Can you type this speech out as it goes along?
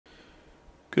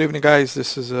Good evening, guys.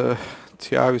 This is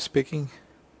Tiago speaking.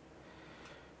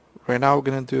 Right now we're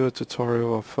gonna do a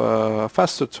tutorial of a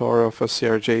fast tutorial of a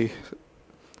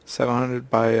CRJ700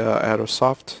 by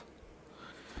Aerosoft.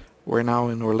 We're now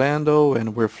in Orlando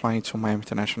and we're flying to Miami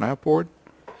International Airport.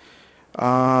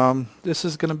 This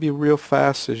is gonna be real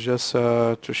fast. It's just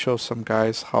to show some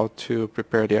guys how to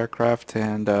prepare the aircraft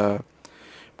and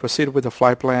proceed with the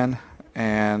flight plan.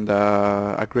 And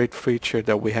a great feature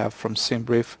that we have from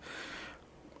SimBrief.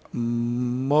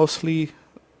 Mostly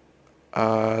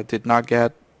did not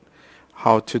get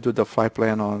how to do the flight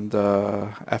plan on the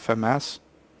FMS.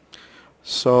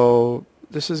 So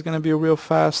this is going to be real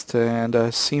fast and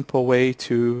a simple way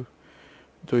to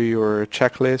do your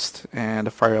checklist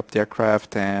and fire up the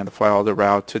aircraft and fly all the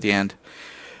route to the end.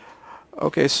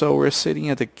 Okay, so we're sitting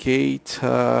at the gate,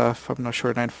 if I'm not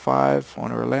sure, 95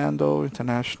 on Orlando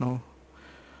International.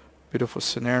 Beautiful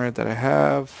scenario that I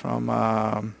have from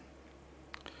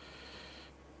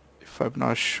if I'm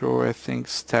not sure, I think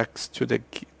it's text to the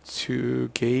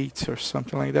gate or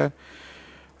something like that.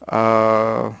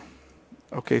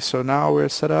 Okay, so now we're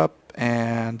set up,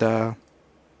 and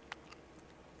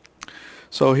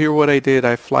so here what I did,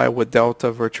 I fly with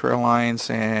Delta Virtual Airlines,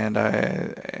 and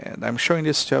I'm showing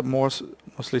this to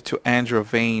mostly to Andrew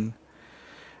Vane,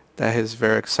 that is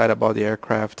very excited about the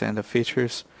aircraft and the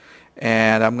features,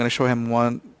 and I'm going to show him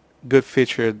one good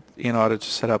feature in order to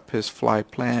set up his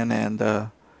flight plan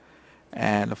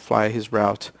and fly his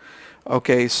route.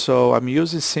 Okay, so I'm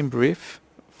using SimBrief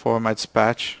for my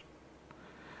dispatch.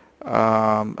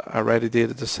 I already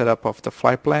did the setup of the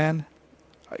flight plan.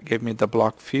 It gave me the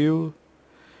block fuel,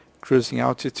 cruising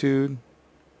altitude,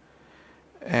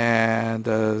 and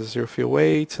zero fuel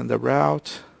weight and the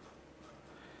route.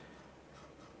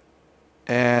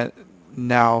 And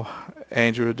now,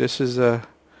 Andrew, this is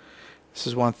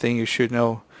one thing you should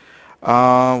know.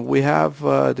 We have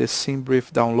the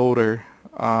SimBrief downloader.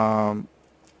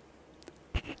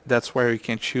 That's where you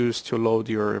can choose to load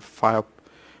your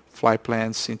flight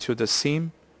plans into the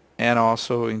Sim and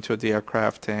also into the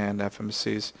aircraft and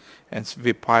FMCs and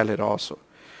vPilot also.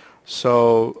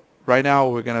 So right now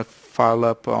we're gonna file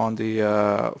up on the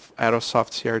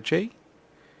Aerosoft CRJ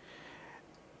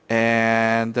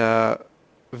and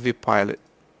vPilot.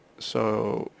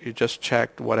 So you just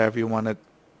checked whatever you wanted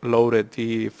loaded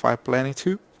the flight plan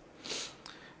into,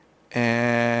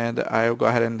 and I'll go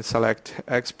ahead and select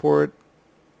export.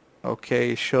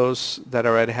 Okay, it shows that I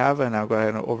already have, and I'll go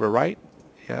ahead and overwrite.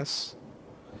 Yes.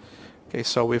 Okay,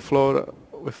 so we found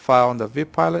the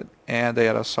vPilot and the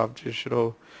Aerosoft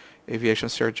Digital Aviation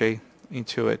CRJ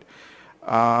into it.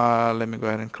 Let me go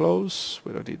ahead and close.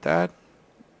 We don't need that.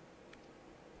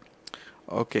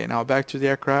 Okay, now back to the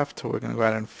aircraft. We're going to go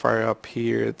ahead and fire up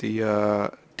here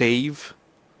the Dave.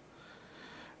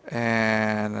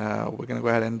 And we're going to go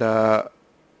ahead and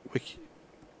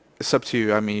it's up to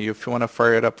you. I mean, if you want to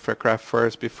fire it up for aircraft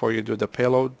first before you do the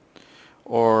payload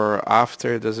or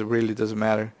after, it really doesn't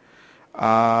matter.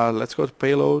 Let's go to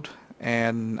payload,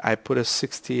 and I put a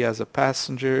 60 as a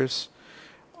passengers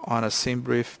on a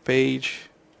SimBrief page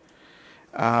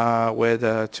with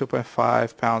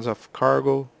 2.5 pounds of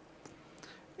cargo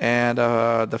and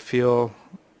the fuel,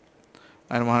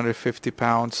 and 150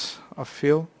 pounds of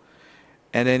fuel.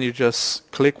 And then you just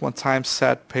click one time,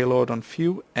 set payload on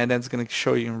fuel, and then it's going to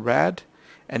show you in red,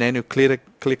 and then you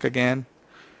click again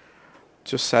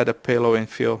to set a payload and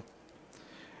fuel,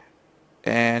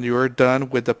 and you're done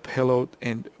with the payload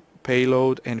and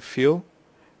fuel.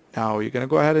 Now you're going to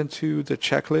go ahead into the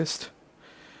checklist.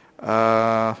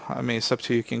 I mean, it's up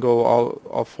to you. You can go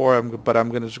all four, but I'm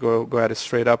going to just go ahead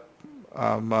straight up.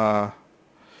 I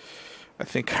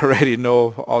think I already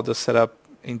know all the setup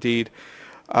indeed.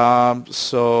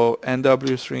 So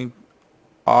NW string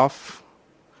off,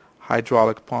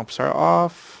 hydraulic pumps are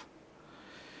off,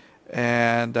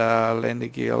 and landing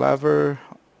gear lever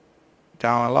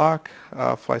down and lock,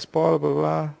 fly spoiler, blah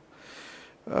blah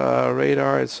blah.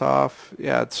 Radar is off.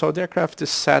 Yeah, so the aircraft is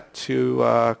set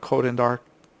to cold and dark,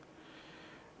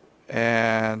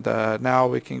 and now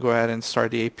we can go ahead and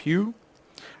start the APU.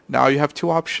 Now you have two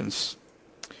options.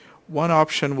 One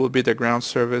option will be the ground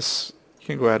service. You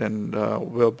can go ahead and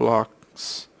wheel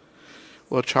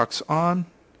chocks on.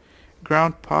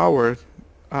 Ground power,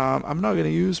 I'm not going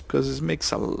to use because it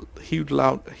makes a huge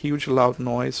loud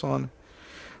noise on.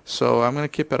 So I'm going to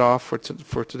keep it off for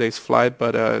today's flight,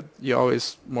 but you're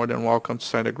always more than welcome to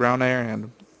start the ground air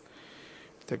and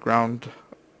the ground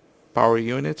power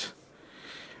unit.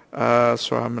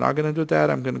 So I'm not going to do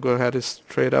that. I'm going to go ahead and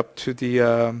straight up to the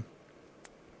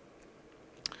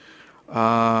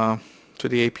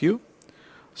APU.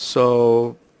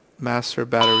 So master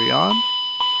battery on.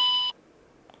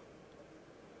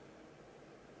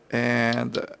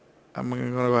 And I'm going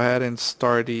to go ahead and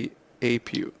start the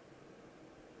APU.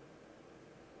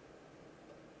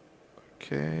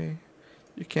 Okay,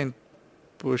 you can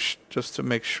push just to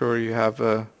make sure you have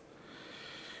the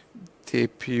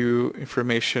APU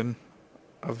information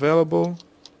available.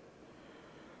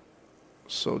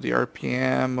 So the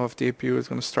RPM of the APU is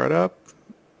going to start up.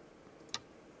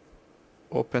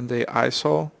 Open the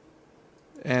ISO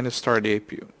and start the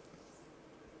APU.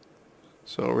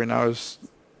 So right now it's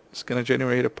going to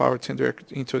generate a power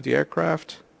into the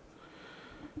aircraft.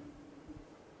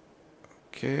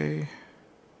 Okay.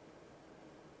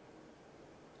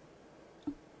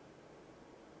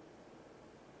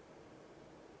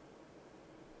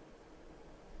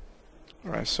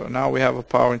 Alright, so now we have a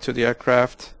power into the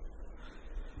aircraft.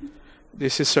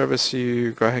 DC service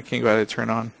you can go ahead and turn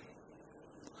on.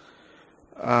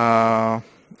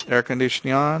 Air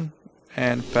conditioning on,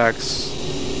 and packs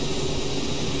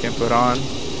you can put on.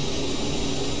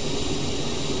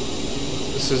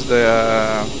 This is the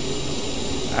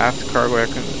aft cargo air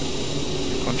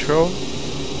control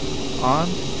on.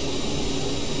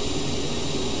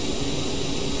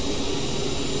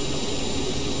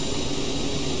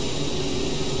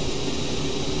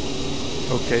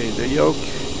 Okay, the yoke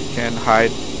you can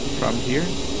hide from here.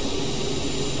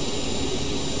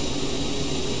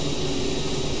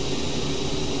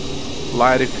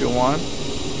 Light if you want.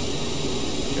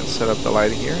 You can set up the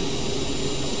light here.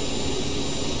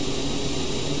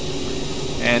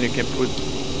 And you can put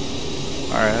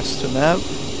RS to nav.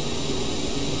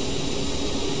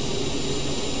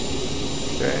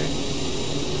 Okay.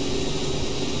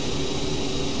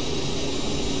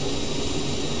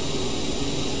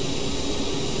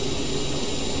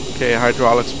 Okay,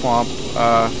 hydraulics pump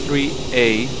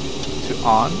 3A to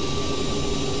on.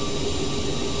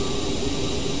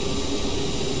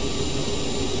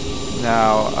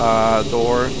 Now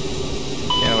door,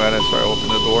 you know, let us start open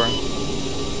the door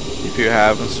if you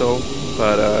haven't, so,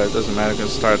 but it doesn't matter, you can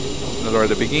start open the door at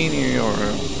the beginning or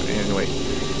anyway.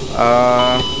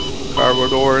 Cargo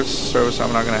doors, service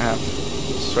I'm not gonna have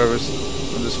service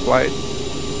on this flight.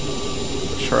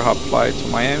 Short hop flight to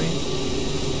Miami.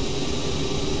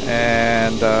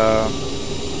 And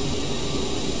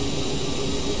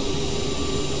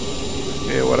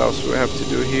okay, what else do we have to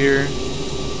do here?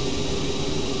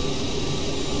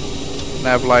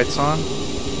 Nav lights on,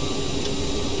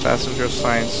 passenger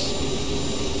signs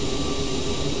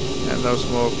and no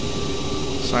smoke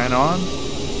sign on,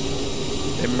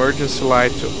 emergency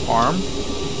light to arm,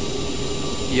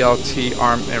 ELT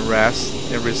arm and rest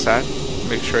and reset,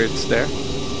 make sure it's there.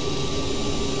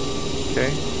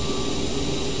 Okay,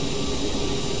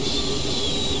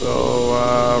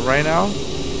 so right now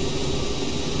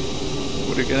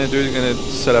what you're gonna do, you're gonna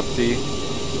set up the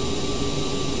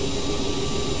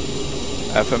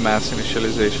FMS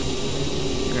initialization.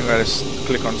 You're going to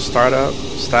click on startup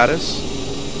status,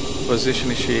 position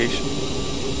initiation.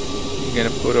 You're going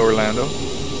to put Orlando.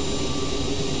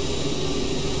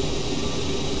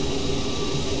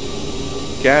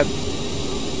 Get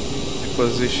the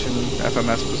position,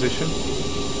 FMS position,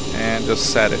 and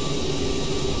just set it.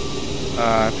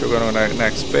 If you're going to the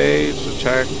next page to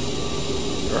check,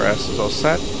 your S is all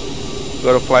set.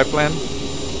 Go to flight plan.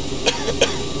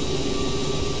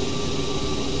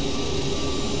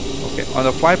 Okay, on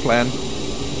the flight plan,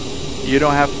 you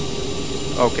don't have.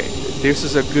 Okay, this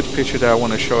is a good feature that I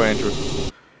want to show Andrew.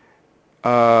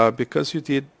 Because you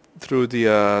did through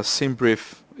the sim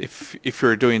brief. If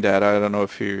you're doing that, I don't know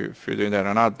if you're doing that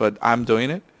or not, but I'm doing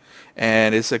it,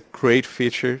 and it's a great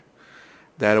feature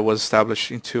that was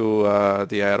established into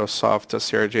the Aerosoft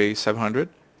CRJ700.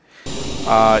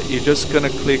 You're just gonna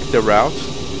click the route.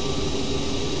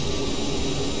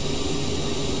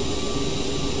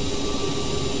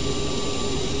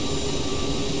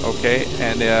 Okay,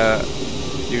 and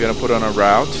you're gonna put on a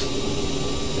route,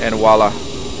 and voila,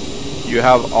 you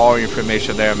have all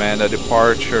information there, man. The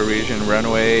departure, region,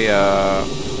 runway,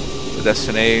 the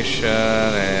destination,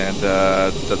 and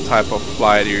the type of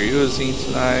flight you're using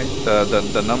tonight,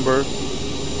 the number.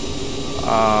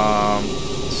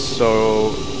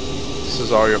 So this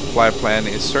is all your flight plan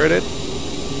inserted.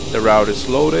 The route is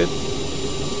loaded,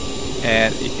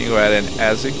 and you can go ahead and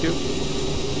execute.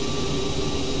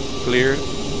 Clear.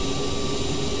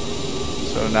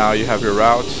 So now you have your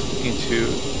route into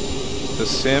the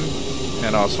sim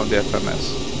and also on the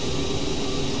FMS.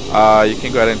 You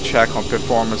can go ahead and check on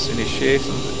performance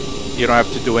initiation. You don't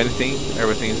have to do anything.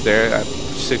 Everything is there at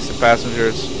 60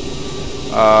 passengers.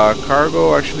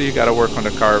 Cargo, actually you gotta work on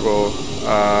the cargo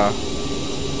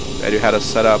that you had to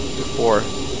set up before.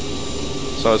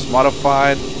 So it's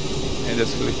modified, and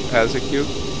just click execute.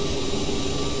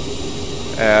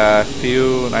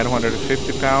 Fuel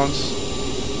 950 pounds.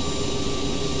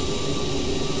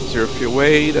 Zero fuel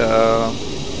weight.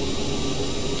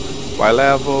 Y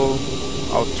level.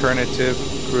 Alternative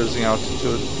cruising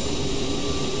altitude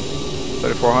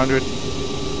 3400,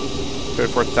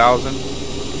 34,000,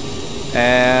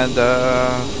 and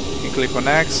you can click on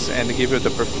next and give you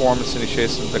the performance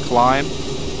initiation of the climb,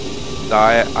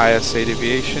 the ISA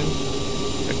deviation,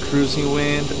 the cruising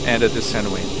wind, and the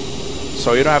descent wind.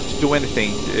 So you don't have to do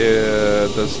anything.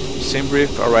 The sim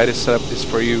brief already set up this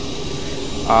for you.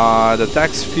 The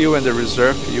tax fuel and the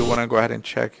reserve, you want to go ahead and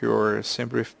check your sim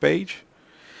brief page.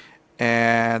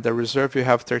 And the reserve, you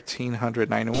have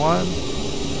 1391.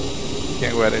 You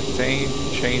can go ahead and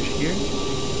change here.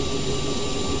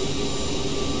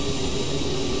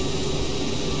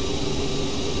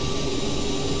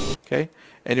 Okay,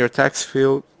 and your tax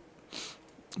fuel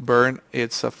burn,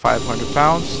 it's 500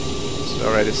 pounds. It's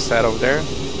already set over there.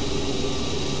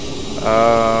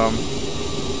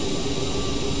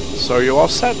 So you're all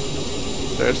set.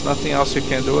 There's nothing else you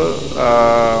can do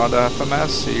on the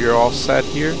FMS. You're all set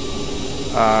here.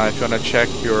 If you want to check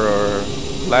your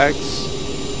legs,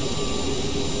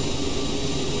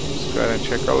 let's go ahead and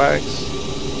check our legs.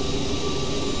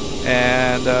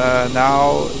 And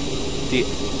now the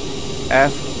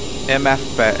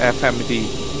FMD.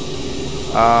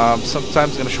 Sometimes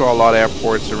it's going to show a lot of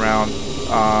airports around.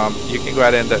 You can go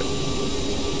ahead and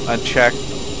uncheck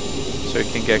so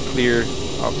you can get clear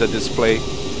of the display.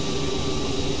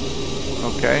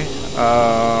 Okay.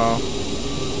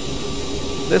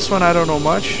 This one I don't know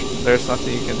much. There's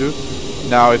nothing you can do.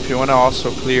 Now if you want to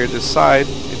also clear this side,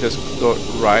 you just go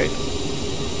right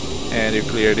and you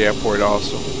clear the airport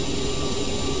also.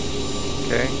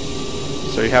 Okay.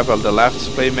 So you have the left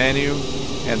display menu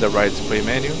and the right display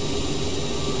menu.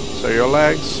 So your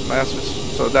legs, masters.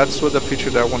 So that's what the feature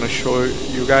that I want to show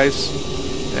you guys,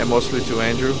 and mostly to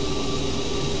Andrew.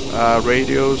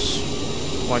 Radios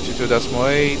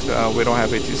 122.8. We don't have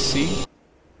ATC.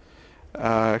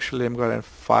 Actually, I'm going to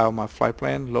file my flight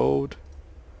plan, load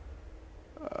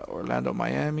Orlando,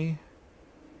 Miami,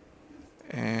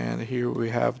 and here we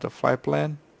have the flight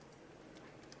plan.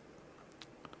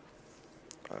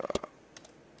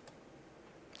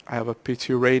 I have a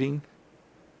P2 rating.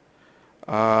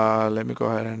 Let me go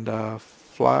ahead and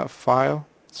file.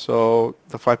 So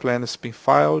the flight plan is being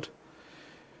filed.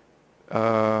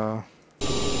 Go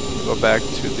back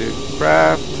to the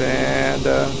craft, and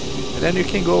then you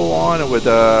can go on with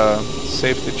a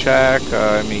safety check.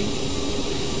 I mean,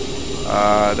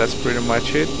 that's pretty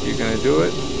much it. You're gonna do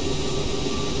it.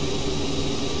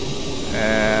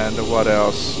 And what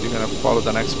else? You're gonna follow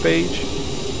the next page.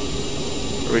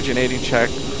 Originating check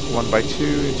 1 by 2,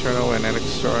 internal and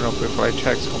external pre-flight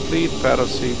checks complete. Pedal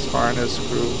seats, harness,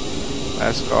 crew,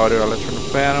 mask, audio,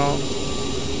 electronic panel,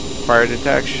 fire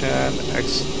detection,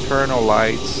 external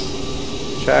lights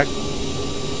check.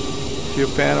 Fuel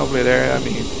panel over there. I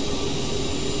mean,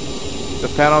 the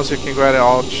panels, you can go ahead and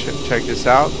all check this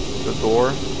out. The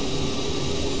door,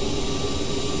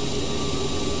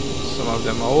 some of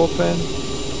them are open.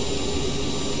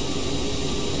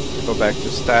 Go back to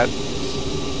status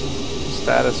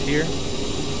here.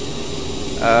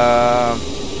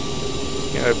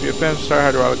 Fuel panel, start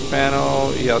hydraulic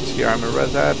panel, ELT armor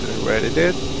reset, we already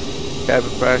did.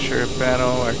 Cabin pressure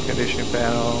panel, air conditioning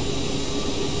panel,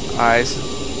 ice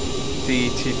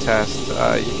DET test.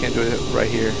 You can do it right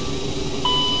here.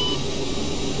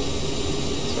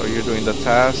 So you're doing the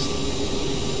test.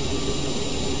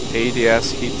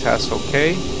 ADS heat test,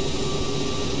 okay.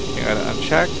 You gotta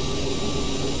uncheck.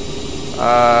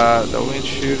 The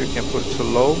windshield, you can put it to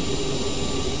low.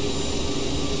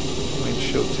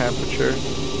 Windshield temperature,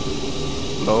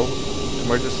 low.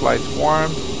 Emergency lights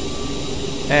warm.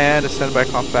 And the standby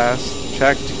compass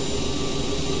checked.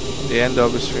 The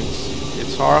NW strings,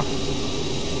 it's off.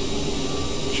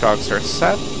 Shocks are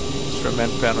set.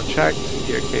 Instrument panel checked.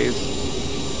 Gear case,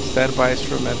 standby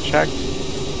instrument checked.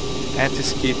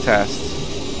 Anti-ski test.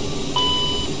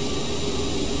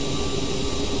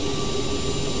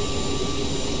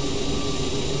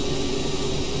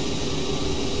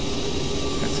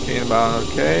 Ski inbound,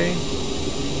 okay.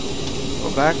 Go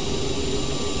back.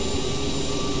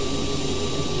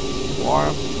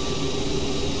 Warm.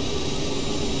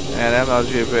 And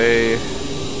MLGB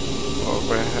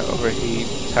overheat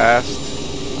test.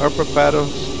 Upper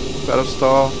pedals, pedal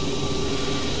stall.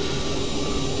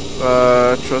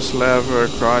 Thrust lever,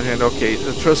 CRJ. Okay,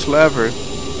 the thrust lever.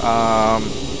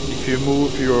 If you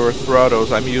move your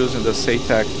throttles, I'm using the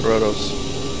SATAC throttles.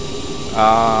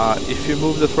 If you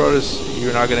move the throttles,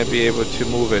 you're not going to be able to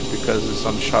move it because it's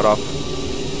on shut off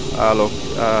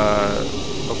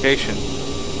location.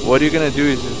 What you're gonna do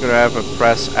is you're gonna have a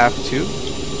press F2,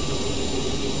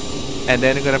 and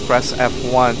then you're gonna press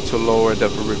F1 to lower the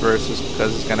reverses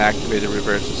because it's gonna activate the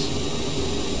reverses.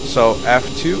 So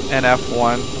F2 and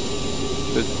F1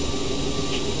 to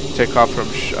take off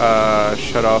from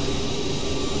shut off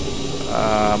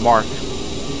mark.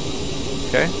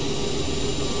 Okay.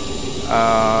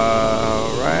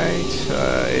 Right.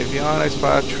 Avionics,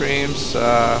 power trims.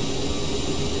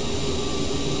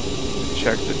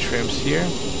 Check the trims here.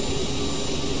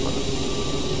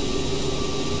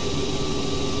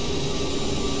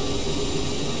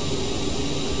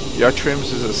 Your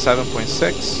trims is a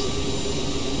 7.6.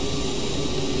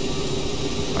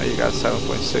 You got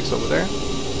 7.6 over there.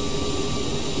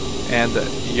 And the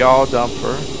yaw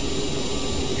dumper.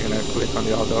 You're gonna click on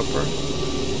the yaw dumper.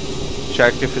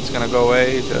 Check if it's gonna go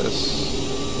away.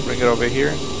 Just bring it over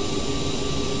here.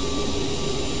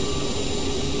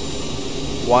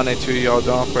 1 and 2 yaw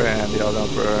dumper, and the yaw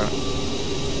dumper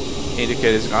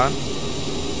indicator is gone.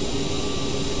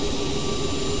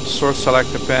 Source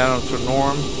selector panel to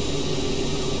norm.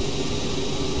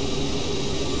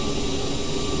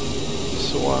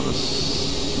 This one is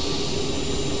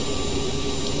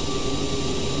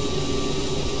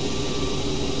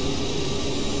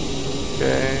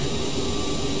okay.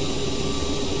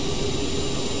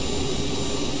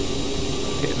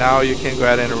 Okay, now you can go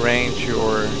ahead and arrange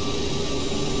your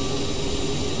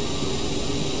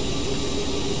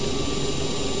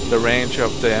the range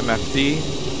of the MFD.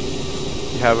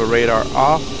 You have a radar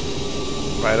off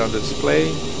right on the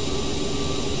display.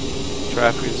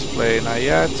 Traffic display not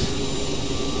yet.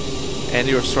 And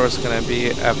your source is going to be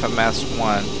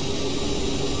FMS1.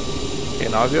 Okay,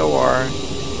 now VOR.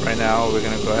 Right now we're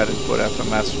going to go ahead and put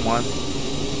FMS1.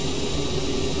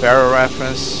 Barrel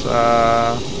reference,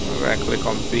 we're going to click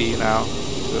on B now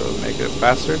to make it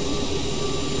faster.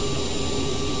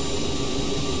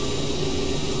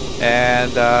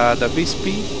 And the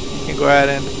V-speed, you can go ahead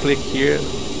and click here,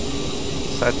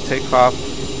 set takeoff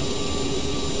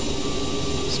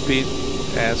speed,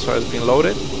 and so it's being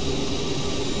loaded.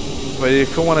 But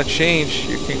if you want to change,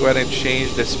 you can go ahead and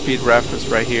change the speed reference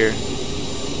right here.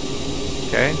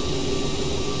 Okay,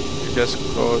 you just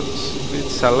go speed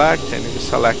select, and you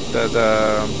select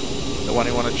the one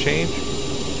you want to change,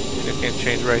 and you can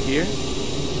change right here,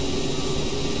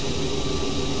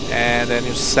 and then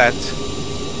you set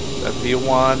the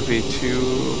V1, V2,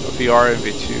 VR and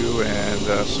V2,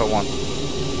 and so on.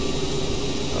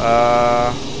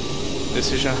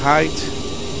 Decision height.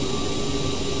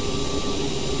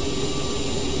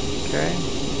 Okay,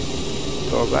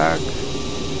 go back,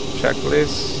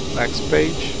 checklist, next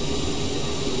page.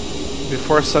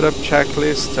 Before setup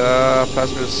checklist,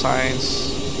 passenger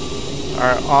signs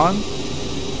are on.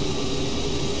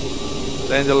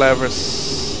 Then the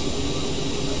levers,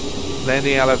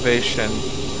 landing elevation.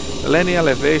 The landing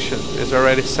elevation is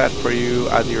already set for you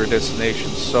at your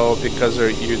destination. So because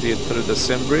you did through the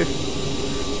sim brief,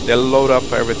 they'll load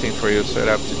up everything for you, so you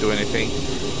don't have to do anything.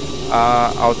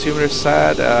 Altimeter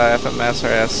set,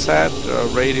 FMSRS set,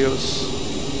 radios,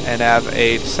 and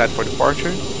nav8 set for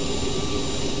departure.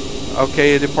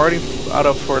 Okay, departing out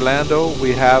of Orlando,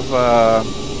 we have, I'm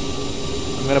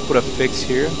gonna put a fix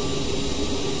here.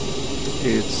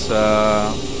 It's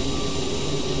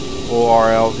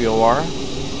ORL VOR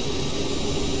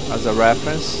as a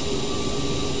reference.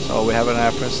 So we have a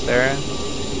reference there.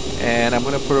 And I'm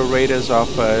gonna put a radius of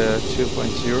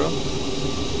 2.0,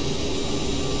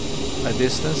 a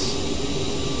distance.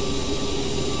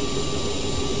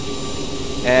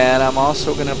 And I'm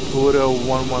also gonna put a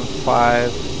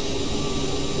 115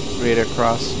 radar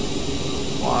cross.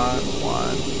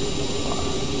 115.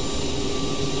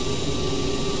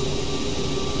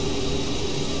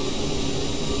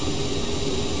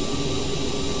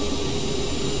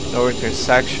 No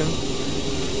intersection.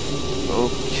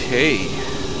 Okay.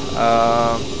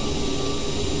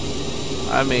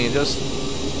 I mean, just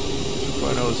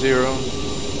 2.00.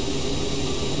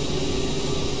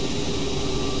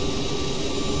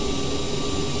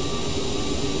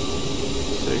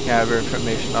 So you can have your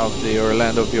information of the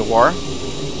Orlando VOR.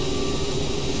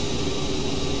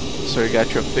 So you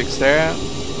got your fix there.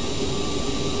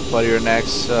 But your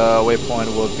next waypoint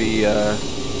will be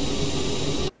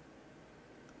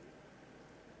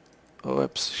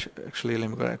oops, actually let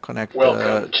me go and connect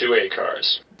Welcome to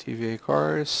A-Cars. TVA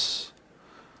cars.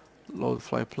 Load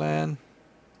flight plan.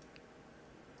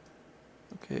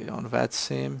 Okay, on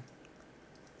VATSIM.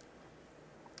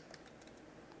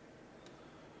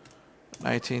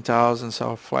 19,000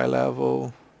 south flight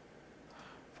level.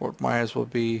 Fort Myers will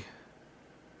be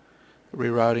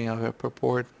rerouting of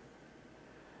airport.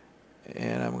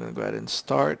 And I'm gonna go ahead and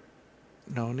start.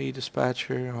 No need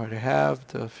dispatcher, I already have.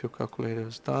 The fuel calculator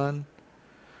is done.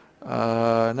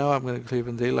 No, I'm going to leave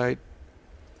in daylight.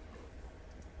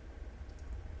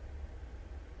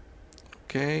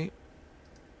 Okay.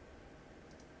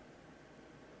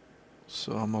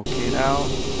 So I'm okay now.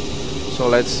 So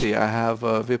let's see, I have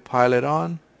VPilot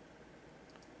on.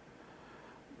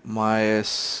 My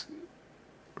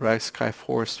Rag Sky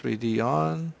Force 3D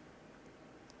on.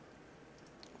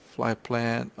 Flight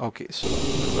plan. Okay, so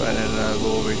go ahead and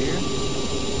go over here.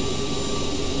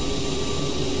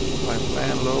 Flight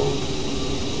plan load.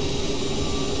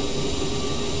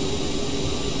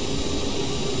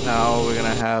 Now we're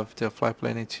gonna have the flight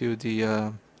plan into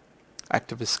the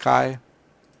active sky.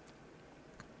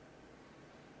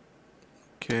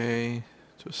 Okay,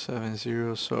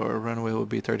 270. So our runway will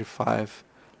be 35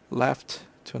 left,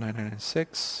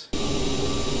 2906.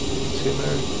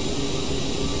 Continuer.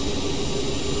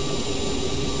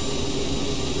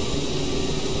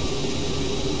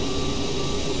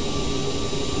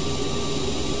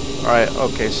 Alright,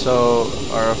 okay, so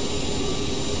our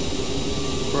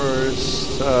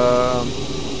first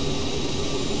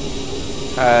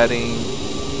heading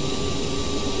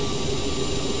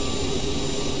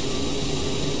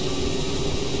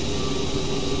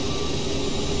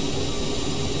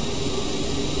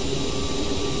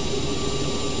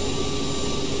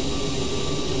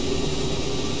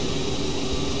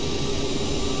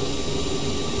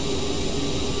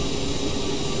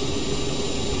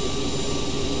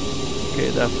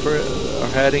our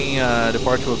heading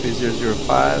departure will be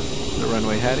 005, the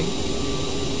runway heading.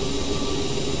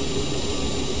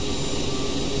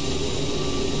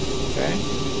 Okay.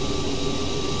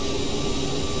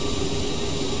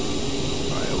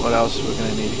 Alright, what else we're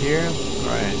gonna need here?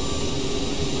 Alright.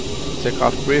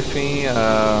 Takeoff briefing,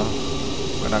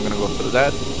 we're not gonna go through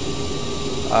that.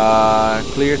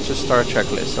 Clear to start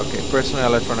checklist. Okay, personal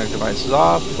electronic devices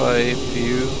off. If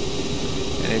you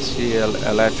AC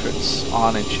electrics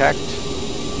on and checked.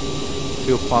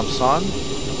 Fuel pumps on.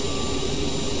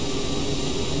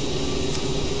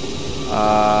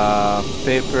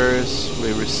 Papers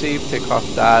we received. Takeoff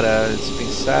data it's been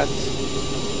set.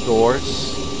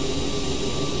 Doors.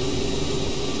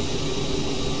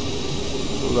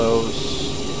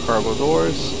 Close cargo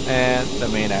doors and the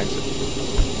main exit.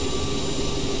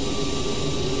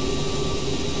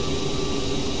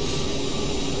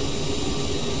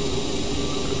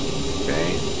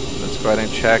 Go ahead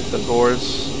and check the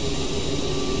doors.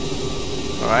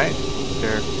 Alright,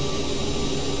 they're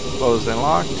closed and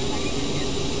locked.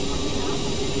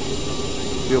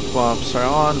 Fuel pumps are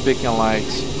on, beacon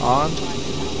lights on.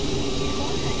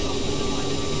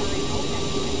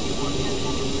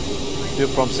 Fuel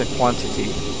pumps in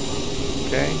quantity.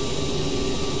 Okay.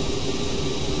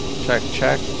 Check,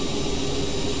 check.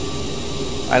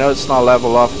 I know it's not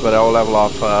level off, but I will level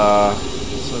off as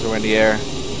soon as we're in the air.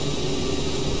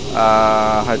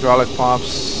 Hydraulic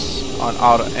pumps on,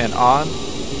 out and on,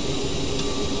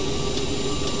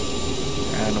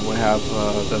 and we have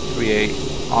the 3A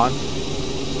on.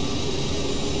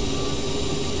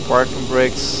 Parking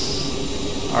brakes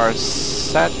are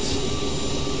set,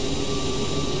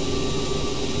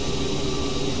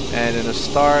 and in the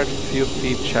start, fuel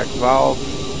feed check valve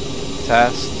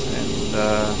test, and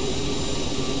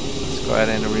let's go ahead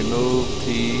and remove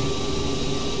the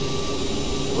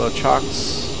little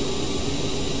chocks.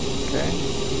 Okay.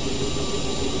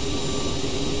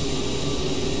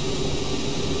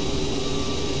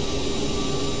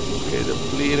 Okay, the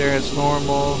bleeder is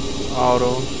normal,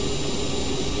 auto,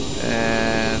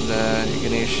 and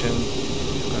ignition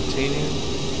continue.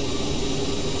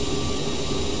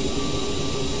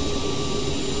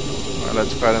 Alright,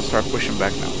 let's go ahead and start pushing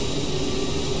back now.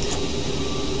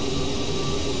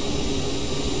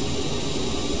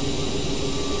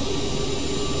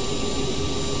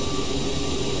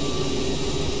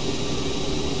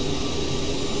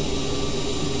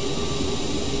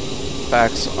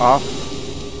 Packs off.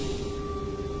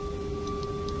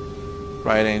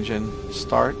 Right engine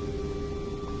start.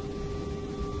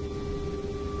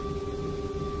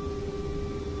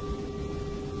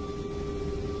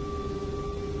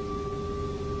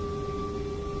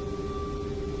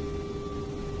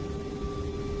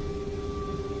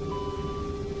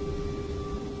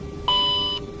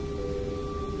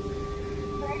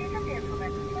 Ladies and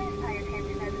gentlemen, please pay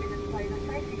attention as we display the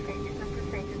safety features and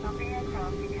procedures of the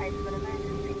aircraft in case of an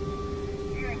emergency.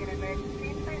 During an emergency,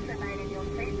 please remain in your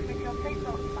seats with your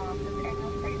seatbelt fastened and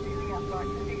your seats in the upright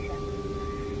position.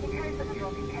 In case of a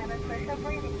drop in cabin pressure,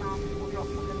 breathing masks will drop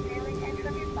from the ceiling and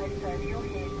should be placed over your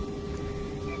head.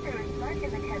 If there is smoke in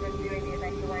the cabin during the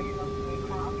evacuation of the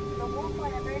aircraft, the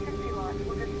walkway emergency lights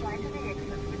will display to the exit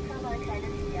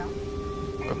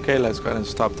Okay, let's go ahead and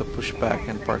stop the pushback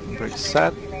and parking brake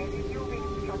set.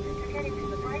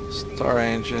 Start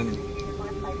engine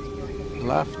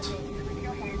left.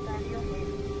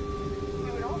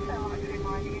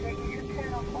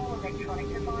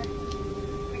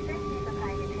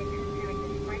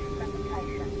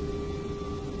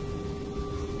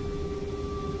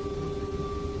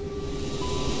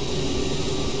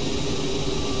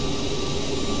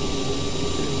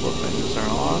 Both engines are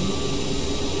on.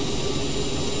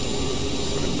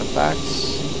 Starting the backs.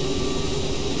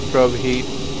 Probe heat,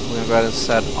 we're going to go ahead and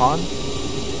set on.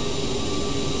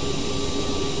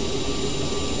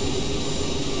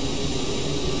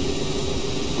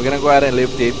 We're going to go ahead and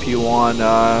leave the APU on.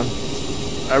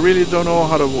 I really don't know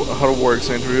how it works,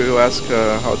 and you ask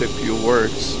how the APU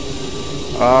works.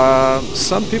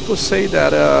 Some people say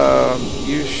that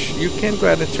you can go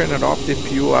ahead and turn it off, the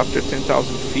APU, after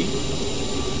 10,000 feet.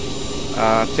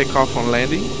 Take off on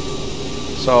landing.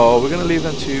 So we're gonna leave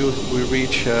until we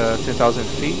reach 10,000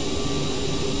 feet.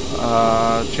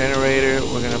 Generator,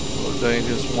 we're gonna put the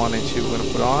engines 1 and 2. We're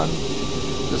gonna put on.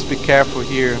 Just be careful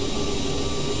here.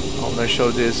 I'm gonna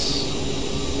show this.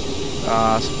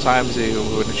 Sometimes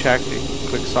when you check, it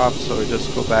clicks off, so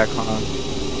just go back on.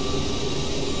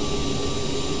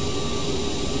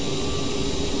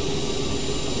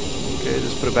 Okay,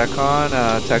 just put it back on.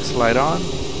 Taxi light on.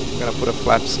 I'm gonna put a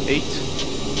flaps 8.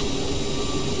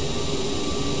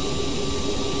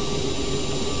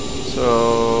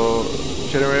 So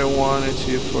generator 1 and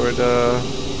 2 for the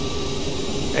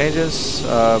engines.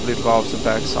 Bleed valves, the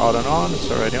backs out and on. It's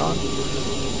already on.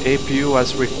 APU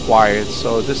as required.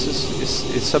 So this is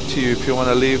it's up to you if you want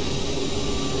to leave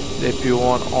the APU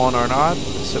on or not.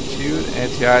 It's up to you.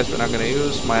 Anti-ice we're not going to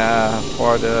use. My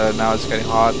Ford now it's getting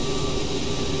hot.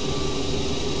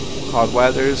 Hot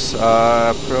weathers.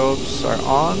 Probes are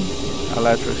on.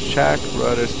 Electrics checked.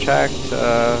 Rotors checked.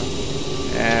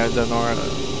 And the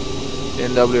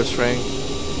NW string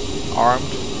armed.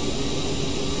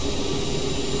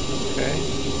 Okay.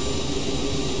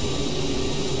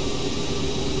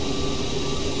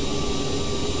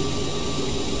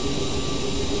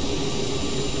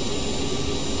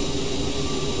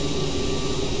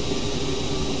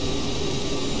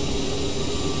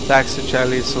 Taxi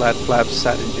Charlie slide flap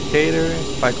set indicator.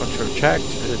 Flight control checked.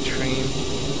 The trim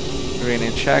green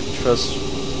and checked. Thrust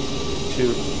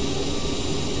 2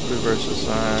 reverses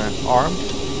are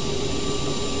armed.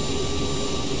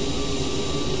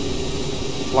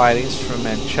 Flight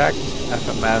instrument checked.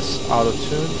 FMS auto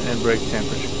tune and brake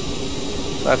temperature.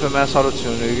 So FMS auto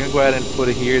tune, you can go ahead and put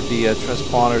here the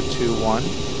transponder to 1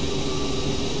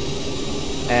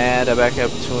 and a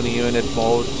backup tuning unit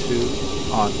mode to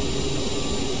on.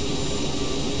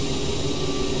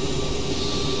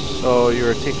 So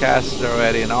your TCAS is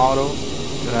already in auto.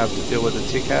 You don't have to deal with the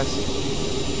TCAS.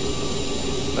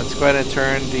 Let's go ahead and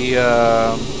turn the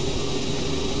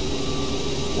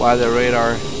weather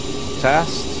radar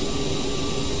test.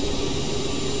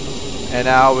 And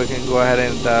now we can go ahead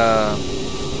and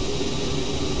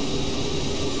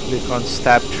click on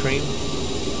step trim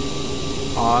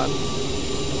on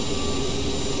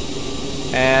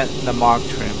and the mock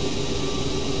trim.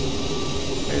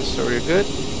 Okay, so we're good.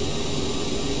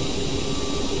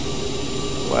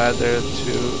 Weather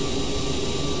to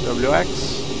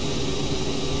WX.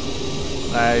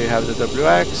 Now you have the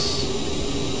WX.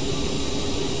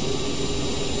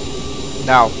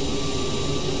 Now,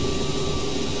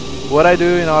 what I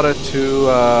do in order to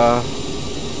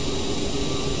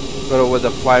go with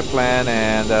the flight plan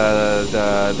and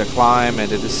the climb and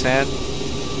the descent,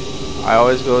 I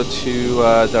always go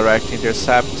to direct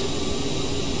intercept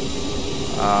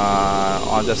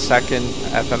on the second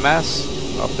FMS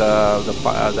of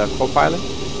the co-pilot,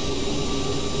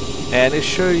 and it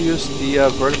should use the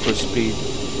vertical speed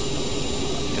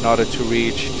in order to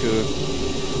reach to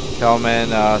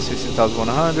Kelman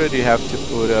 16,100. You have to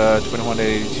put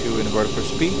 2182 in vertical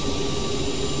speed,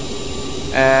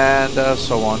 and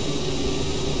so on.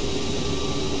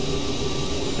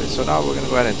 Okay, so now we're gonna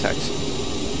go ahead and taxi.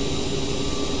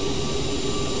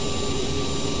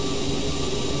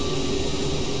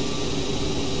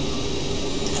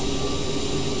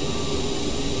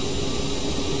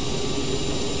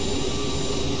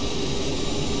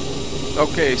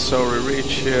 Okay, so we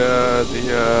reach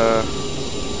the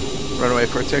runway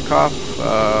for takeoff.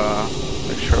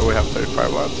 Make sure we have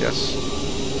 35 watts, yes.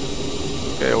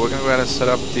 Okay, we're gonna go ahead and set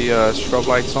up the strobe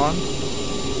lights on,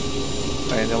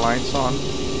 landing lights on.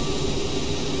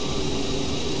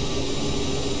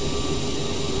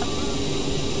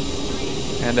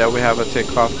 And we have a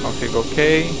takeoff config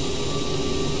OK.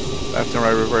 Left and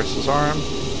right reverse is armed.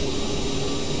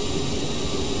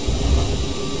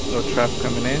 No traffic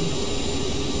coming in.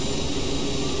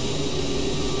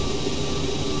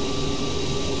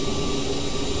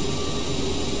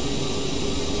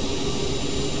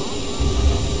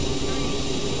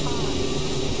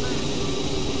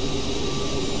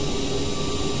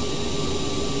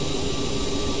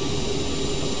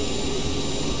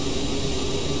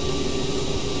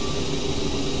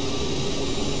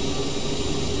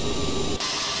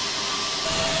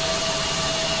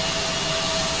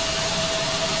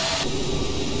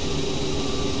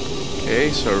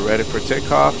 Okay, so we're ready for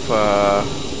takeoff.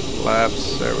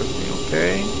 Flaps, everything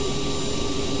okay.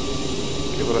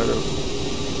 Give it a little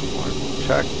more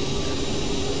check.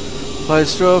 Flight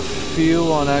stroke,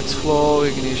 fuel on X-flow,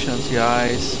 ignition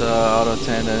anti-ice, auto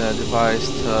attendant device,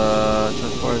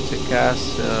 transport to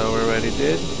CAS, we already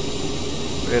did.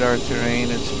 Radar terrain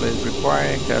displays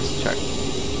requiring, CAS check.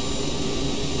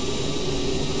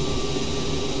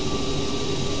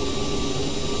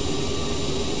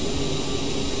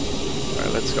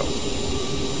 Alright, let's go.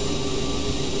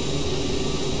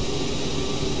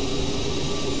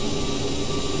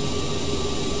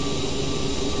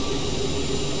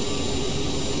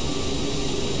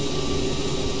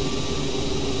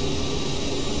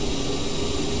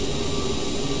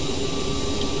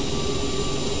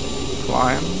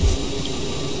 Climb.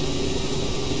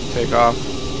 Take off.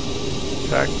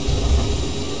 Check.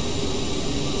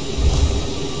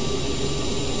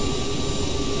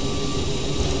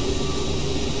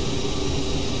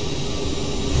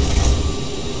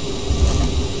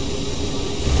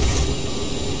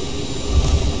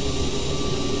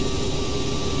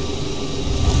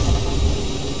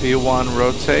 V1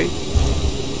 rotate.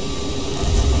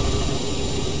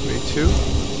 V2.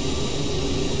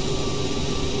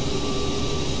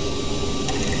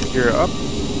 Gear up.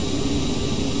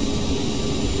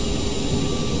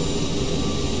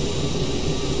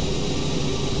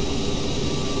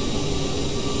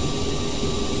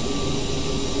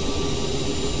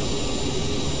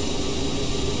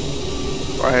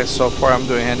 Alright, so far I'm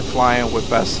doing hand flying with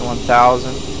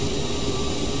S1000.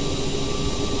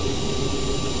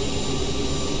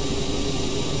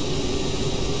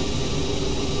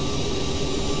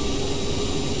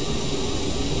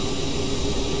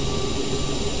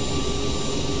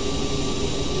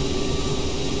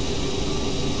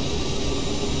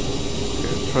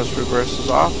 Thrust reverse is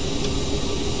off.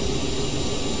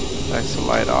 Nice to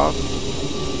light off.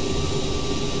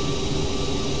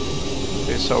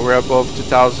 Okay, so we're above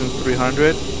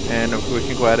 2,300, and if we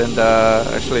can go ahead and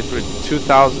actually through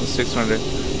 2,600,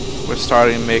 we're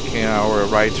starting making our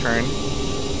right turn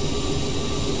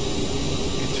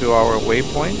into our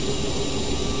waypoint.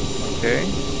 Okay.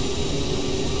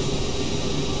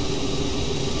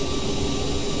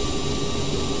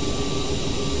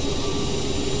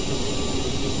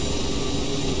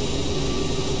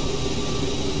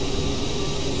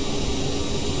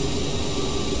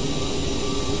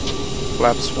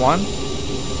 Flaps 1.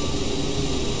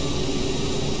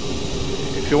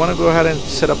 If you want to go ahead and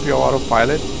set up your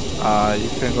autopilot, you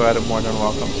can go ahead and more than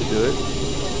welcome to do it.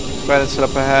 Let's go ahead and set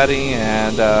up a heading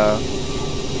and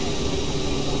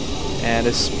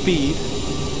a speed.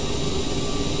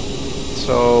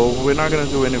 So we're not going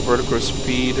to do any vertical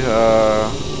speed.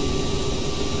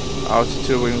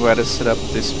 Altitude, we can go ahead and set up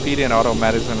the speed, and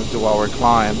automatically going to do our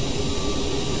climb.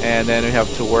 And then you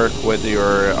have to work with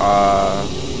your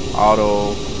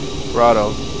auto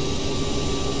throttle.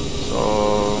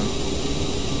 So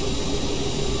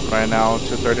right now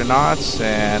 230 knots,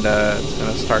 and it's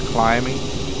gonna start climbing.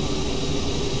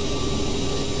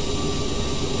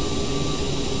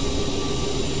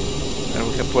 And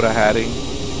we can put a heading.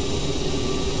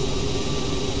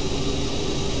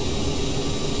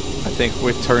 I think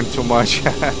we turned too much.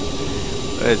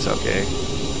 It's okay.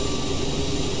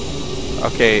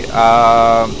 Okay,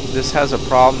 this has a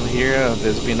problem here.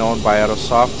 This has been owned by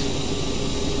Aerosoft.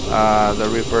 The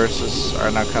reverses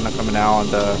are not kind of coming out on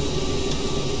the...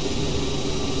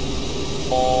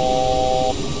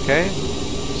 Okay,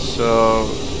 so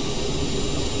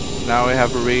now we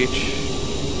have a reach.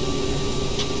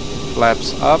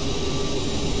 Flaps up.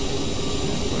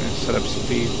 We're going to set up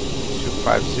speed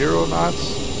 250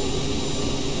 knots.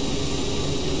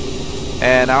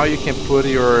 And now you can put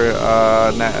your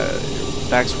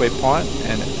next waypoint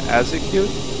and execute,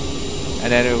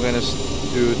 and then we're going to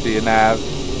do the nav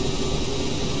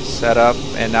setup,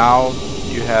 and now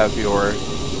you have your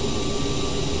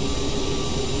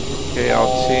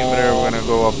altimeter. We're going to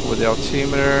go up with the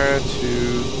altimeter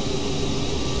to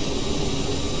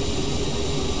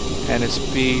and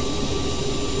speed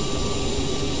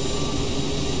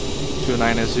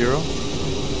 290.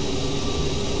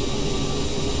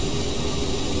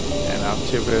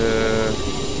 altimeter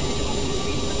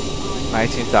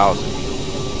 19,000.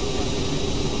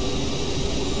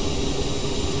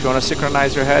 If you want to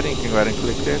synchronize your heading, you can go ahead and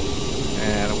click it,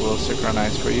 and we'll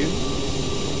synchronize for you.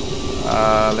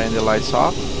 Landing lights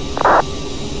off.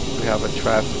 We have a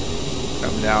traffic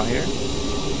coming down here.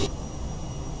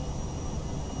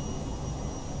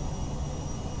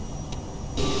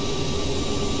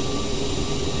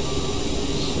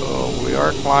 So we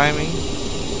are climbing.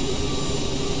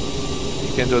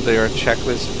 You can do your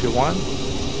checklist if you want.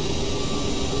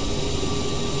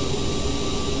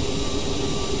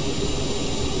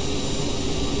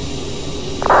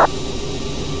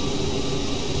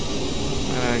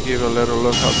 Give a little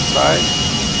look outside.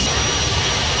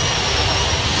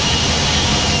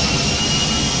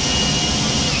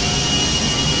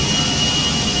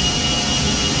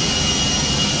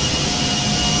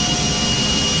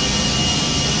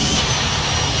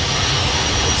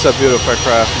 It's a beautiful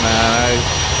craft, man.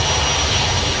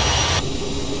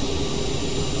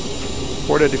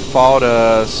 For the default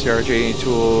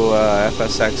CRJ7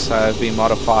 FSX, I've been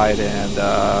modified, and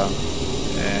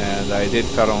I did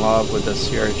fall in love with the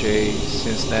CRJ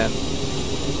since then,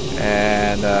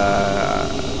 and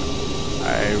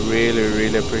I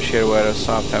really appreciate what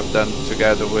Airsoft have done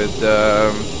together with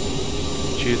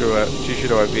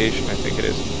Digital Aviation, I think it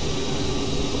is,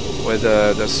 with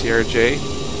the CRJ,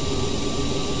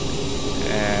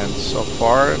 and so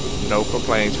far no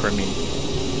complaints for me.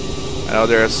 I know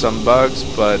there are some bugs,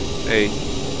 but hey,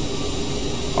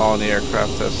 all the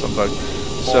aircraft has some bugs.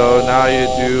 So now you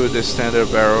do the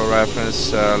standard barrel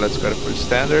reference. Let's go to put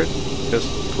standard. Just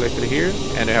click it here,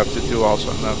 and you have to do also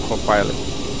on the co-pilot.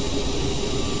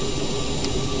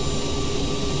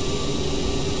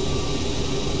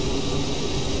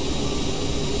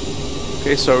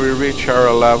 Okay, so we reach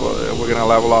our level. We're gonna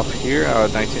level off here,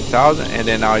 19,000, and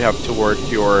then now you have to work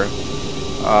your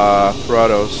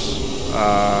throttles.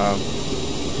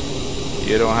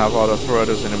 You don't have all the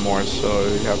throttles anymore, so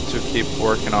you have to keep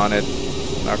working on it.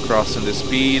 Not crossing the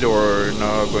speed or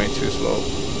not going too slow.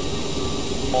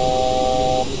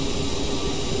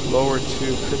 Lower to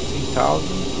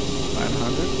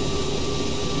 15,900.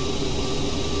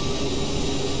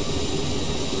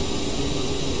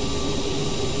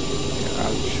 Yeah,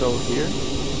 I'll show here.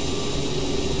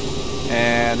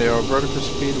 And our vertical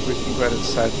speed we can go ahead and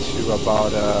set to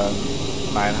about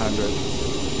 900.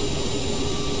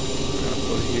 We're gonna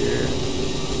put here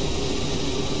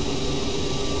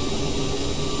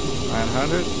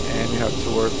 900, and you have to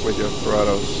work with your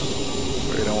throttles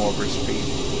so you don't overspeed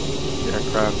the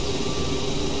aircraft.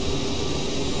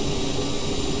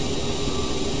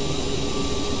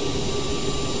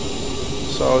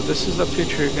 So this is the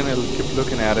feature you're gonna keep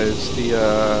looking at, is the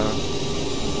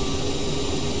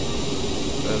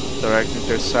direct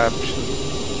intersection,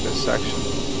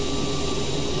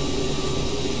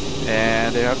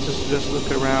 and you have to just look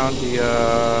around the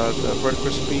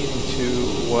vertical speed into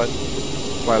what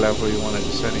flight level you want to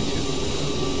descend into.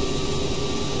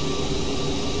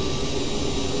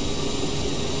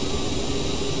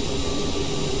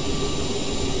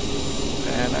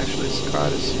 And actually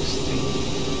Scott is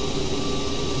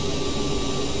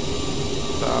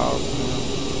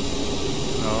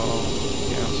 16,000. No,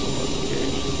 cancel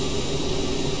notification.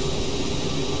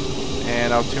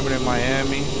 And altimeter in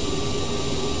Miami.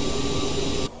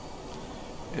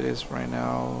 It is right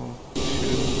now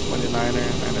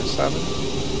 229.97.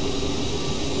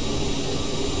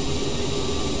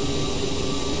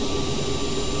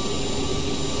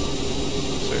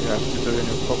 So you have to do it in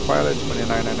your co-pilot,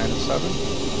 29.97.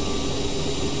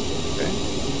 Okay.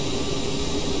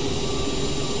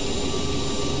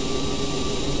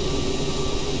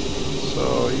 So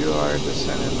you are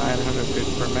descending 900 feet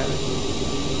per minute.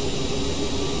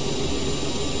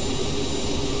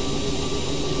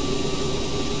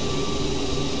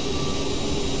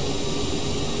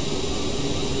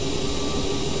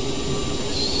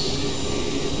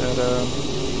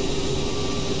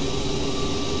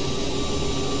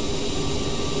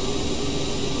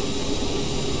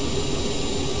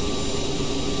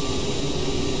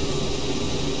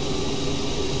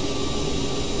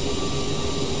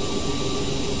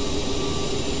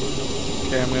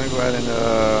 Okay, I'm going to go ahead and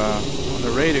on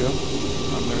the radio,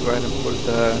 I'm going to go ahead and put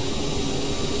the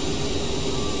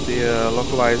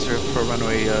localizer for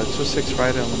runway 26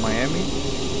 right on Miami.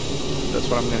 That's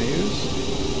what I'm going to use.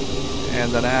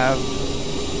 And the nav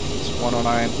is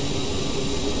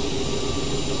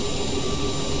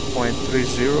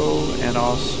 109.30, and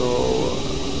also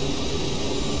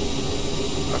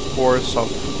a course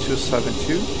of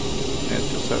 272 and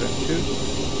 272.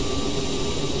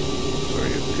 So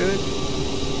you're good.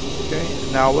 Okay,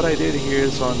 now what I did here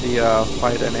is on the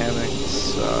flight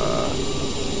dynamics,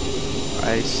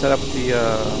 I set up the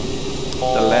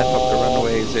length of the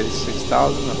runway is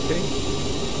 86,000. Okay,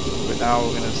 but now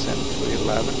we're gonna send it to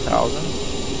 11,000.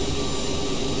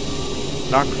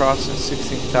 Not crossing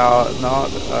 16,000, not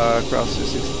crossing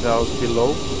 16,000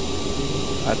 below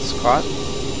at Scott.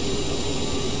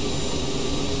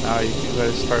 Now you can go ahead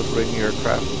and start bringing your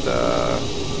aircraft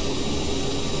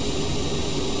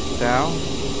down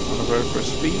on a vertical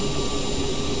speed.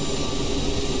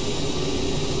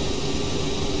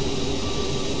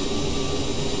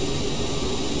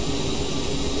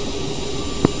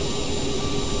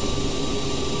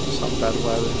 Some bad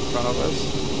weather in front of us.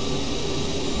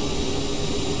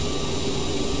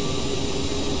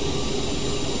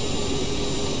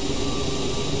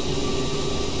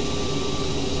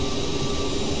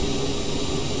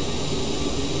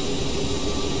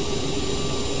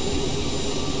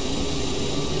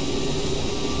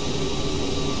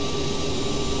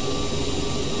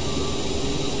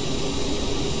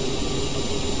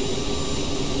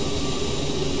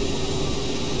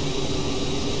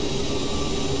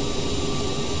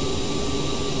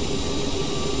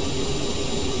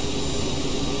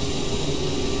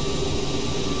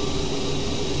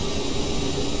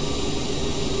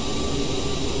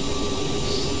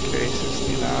 Okay,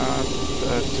 60 knots,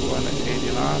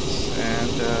 280 knots,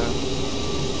 and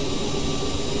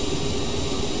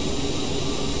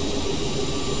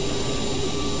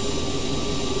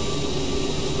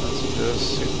let's just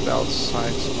seatbelt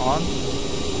signs on.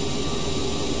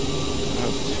 I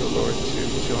have to lower to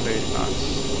 280 knots.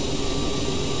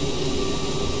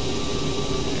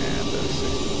 And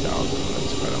 60,000,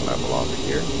 let's go ahead and level off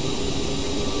here.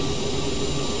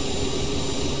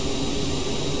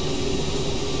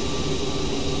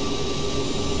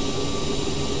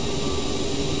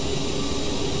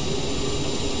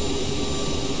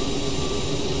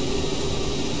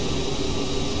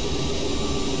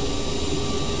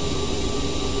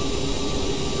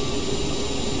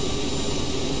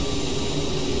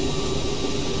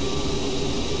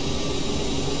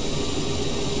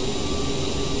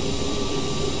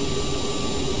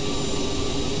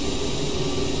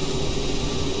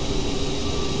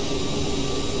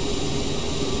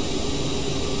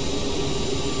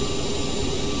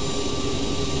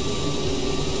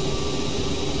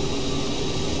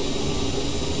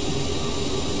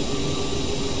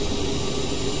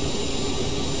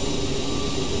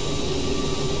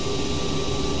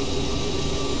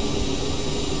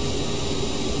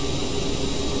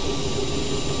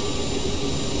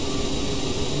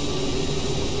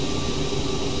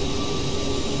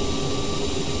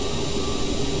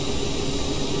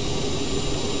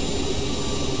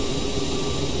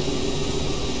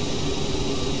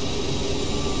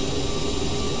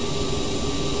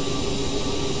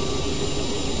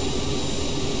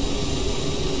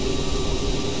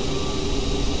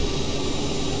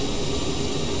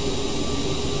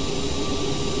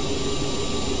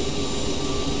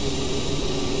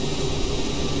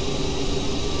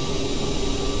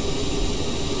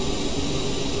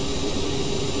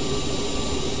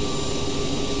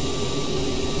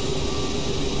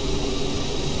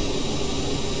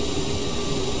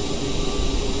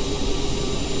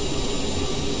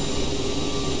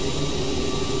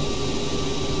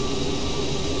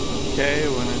 Okay,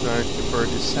 we're gonna go for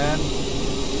descent.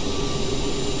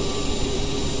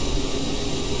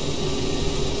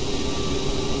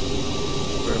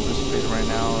 Vertical speed right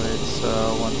now it's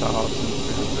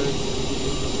 1,300.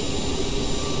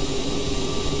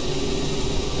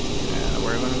 And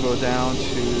we're gonna go down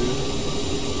to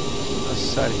a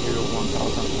set here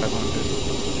 1,500.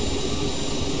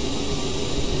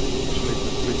 Actually to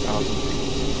 3,000 feet.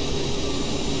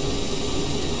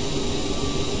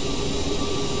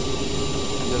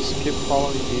 Just keep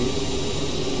following the.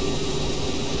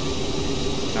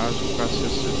 Now it's requested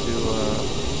us to do a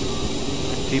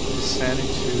deep descent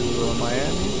into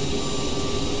Miami.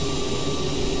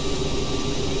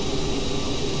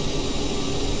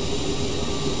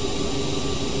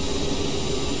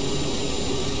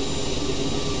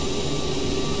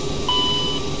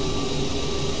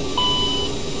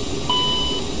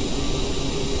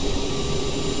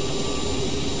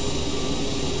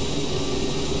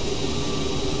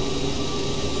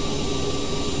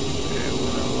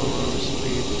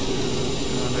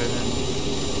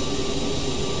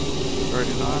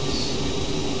 Knots.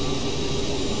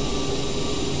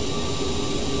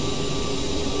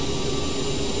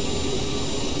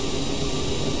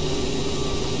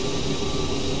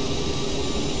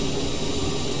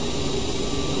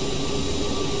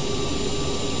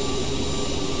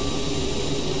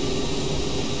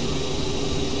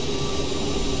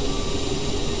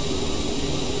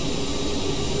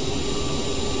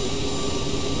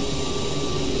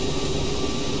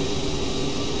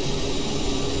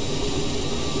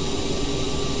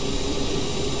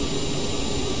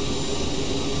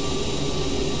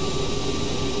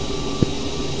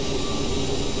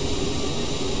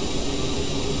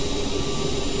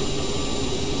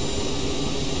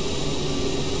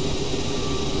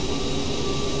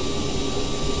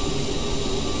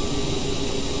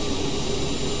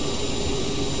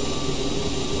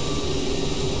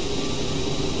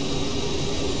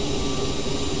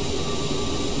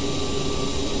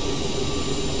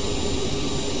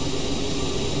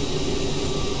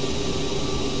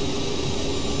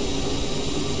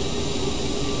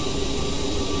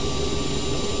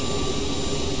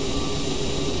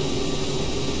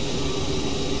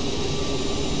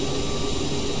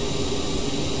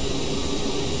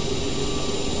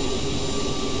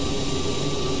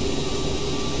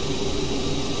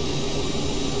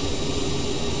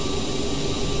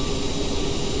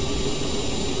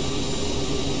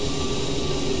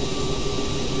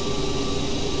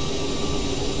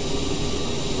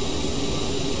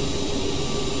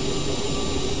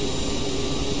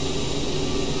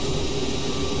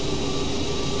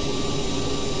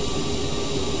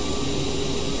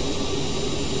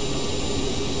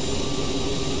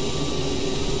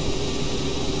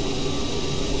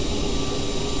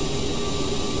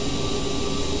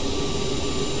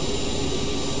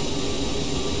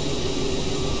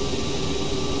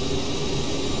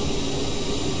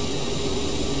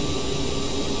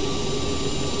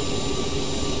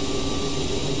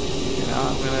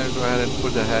 Go ahead and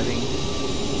put the heading.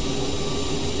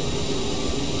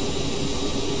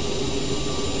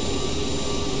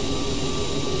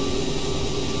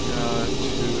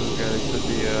 To get it to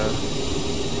the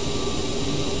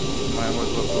mine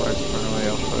would look like runway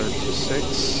Alpha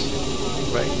 26,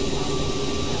 right?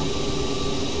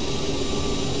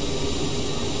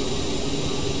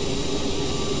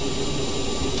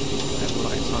 And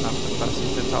lights on after passing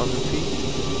 10,000 feet.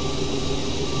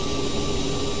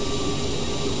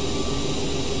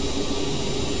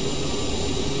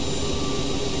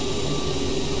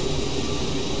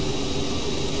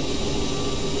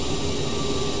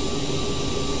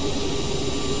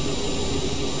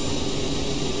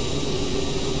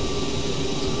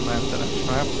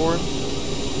 Airport.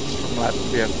 It's from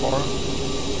Latvia 4.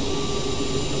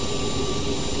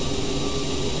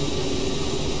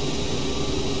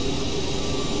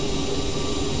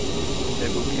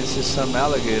 Maybe we can see some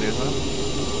alligators, huh?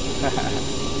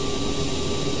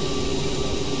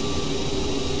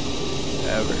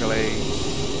 Everglades.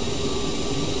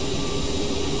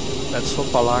 That's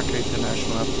Sopalaka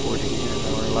International Airport here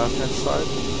on our left hand side.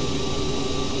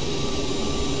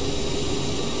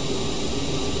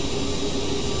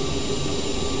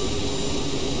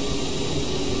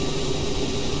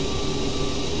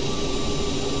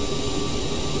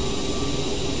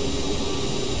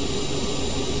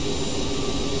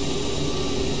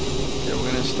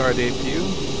 Start APU.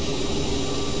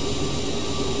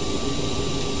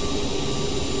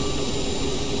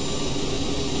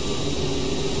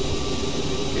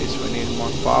 In case we need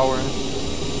more power.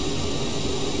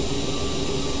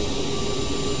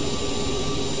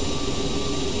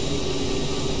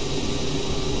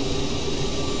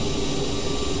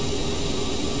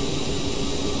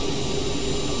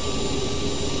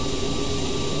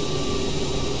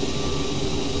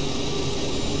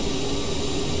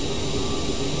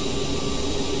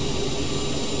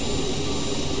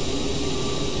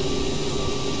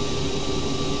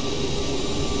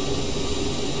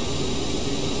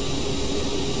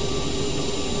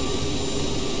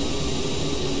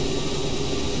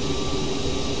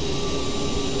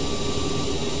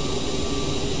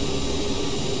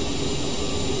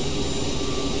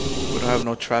 Have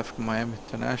no traffic in Miami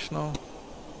International.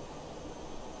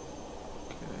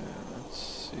 Okay, let's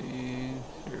see.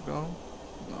 Here we go.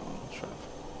 No traffic.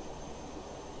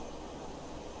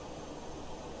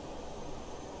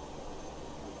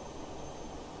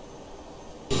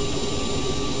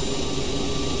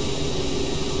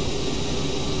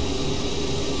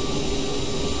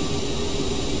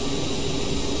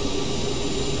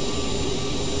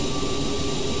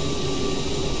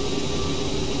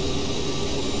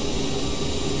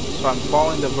 So I'm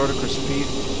following the vertical speed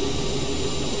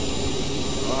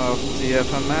of the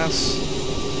FMS.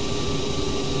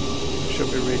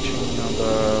 Should be reaching on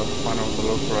the final of the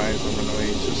local rise on runway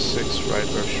 26 right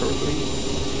very shortly.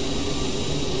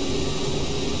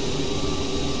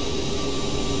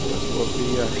 This will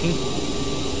be a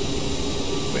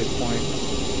waypoint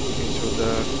into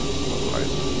the local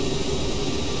rise.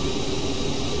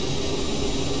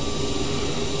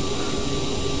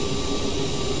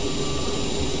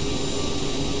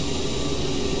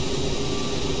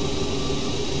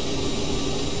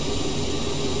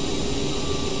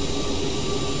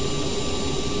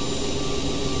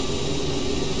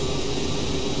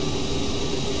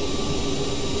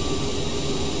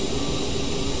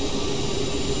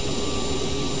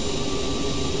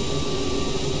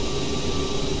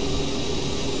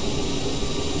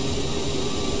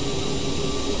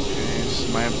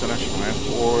 Miami International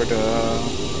Airport.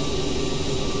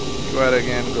 Go ahead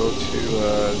again, go to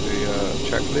the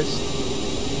checklist.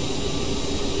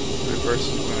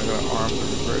 Reverses, we're going to go arm the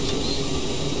reverses.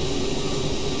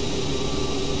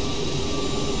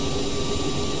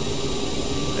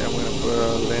 Then we're going to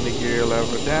put landing gear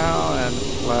lever down and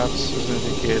flaps as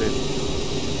indicated.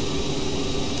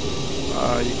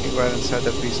 You can go ahead and set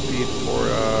the V-speed for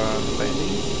landing.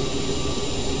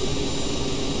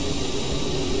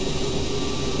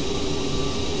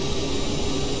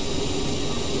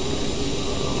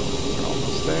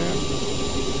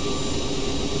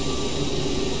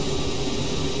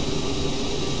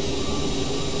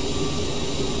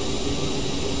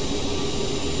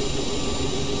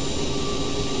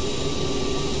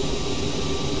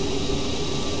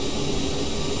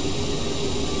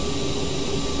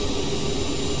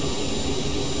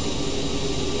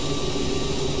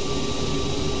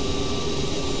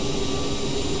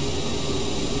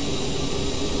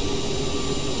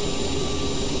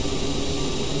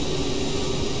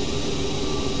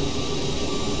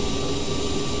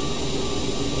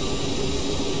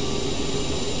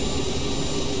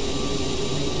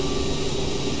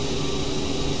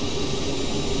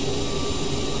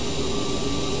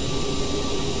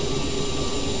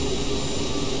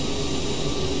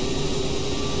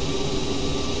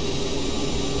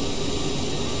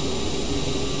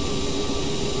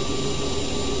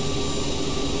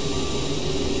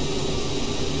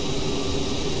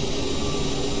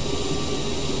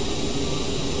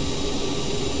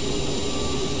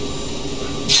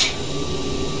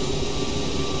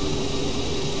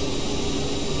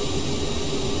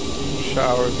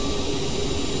 towers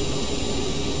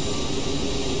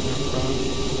in front.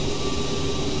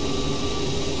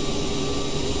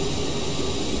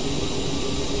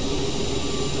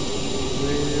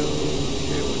 Radio,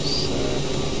 okay, what's that?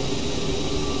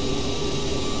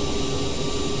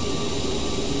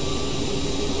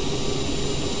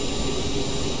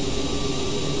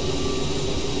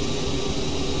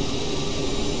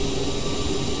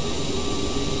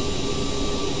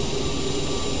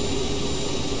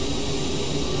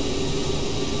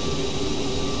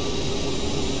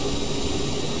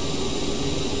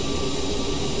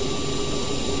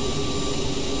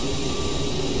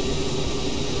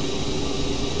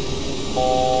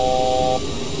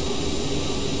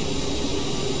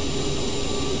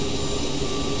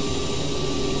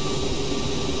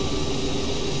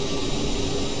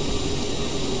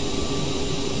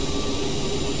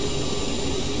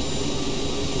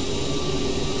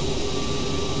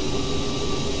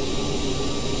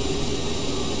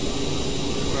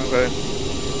 Okay.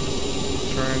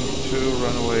 Turn to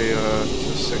runway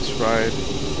 26 right,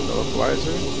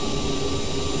 localizer.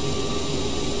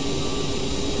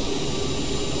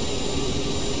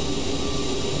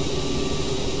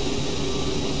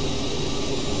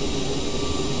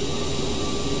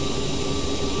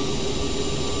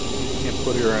 You can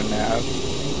put your nav.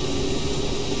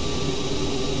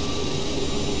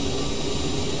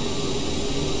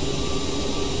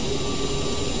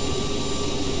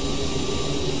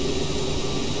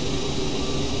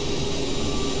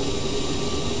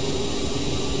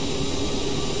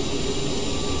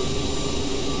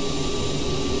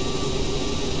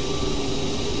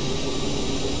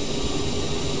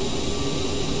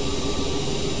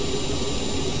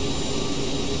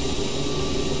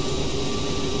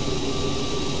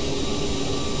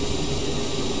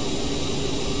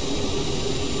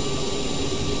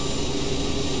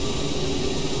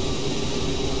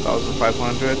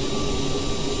 $1,500.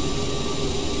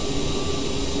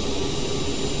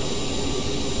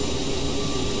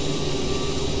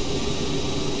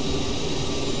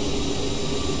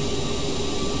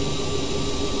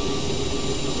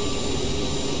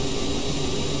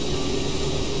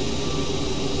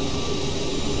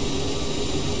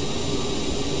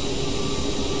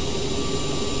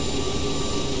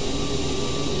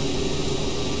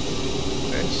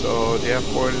 Okay, so the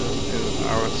airport is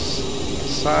our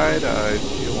side.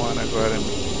 If you want to go ahead and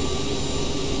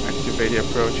activate the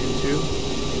approaching too,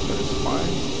 that is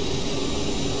fine.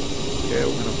 Okay,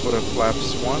 we're going to put a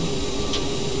flaps 1.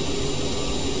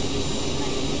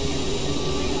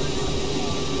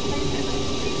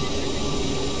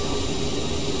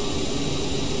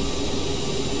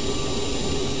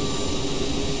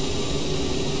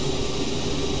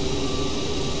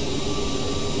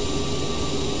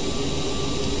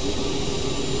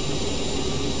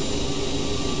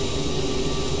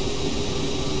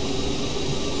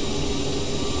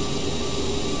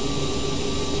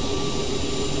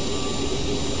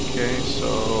 Okay, so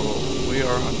we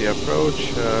are on the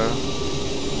approach.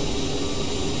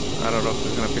 I don't know if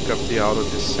it's going to pick up the auto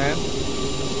descent,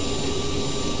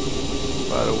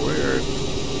 but we're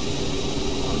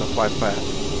on the flight path.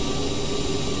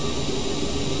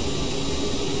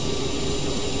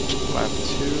 Flap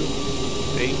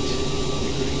 2, 8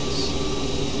 degrees.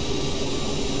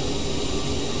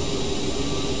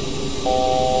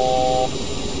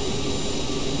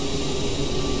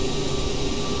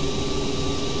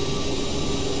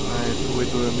 If we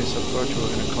do a miss approach, we're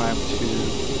going to climb to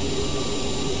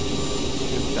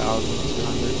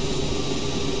 2,200.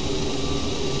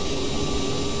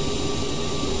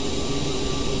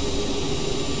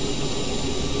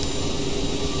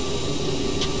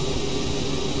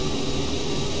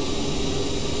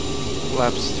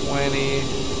 Flaps 20,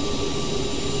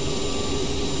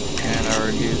 and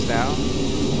our gears down.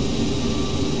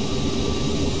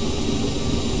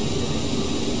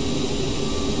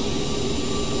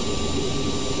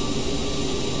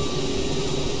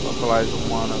 Localizer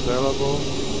 1 available.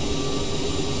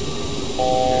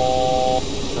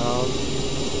 Down.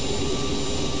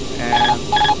 And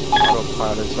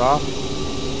autopilot is off.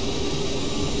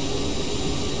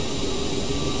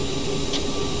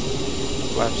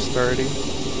 Flaps 30.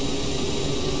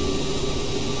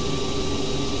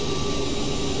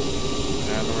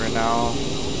 And we're now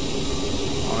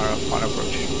on our final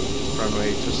approach. Runway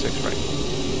 26 right.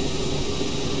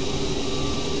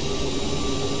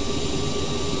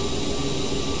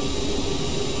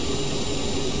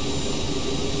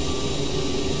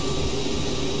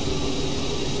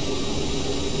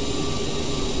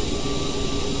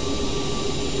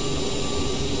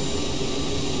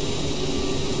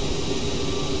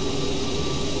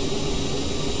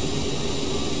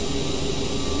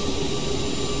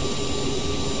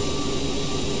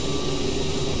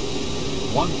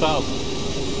 4,000.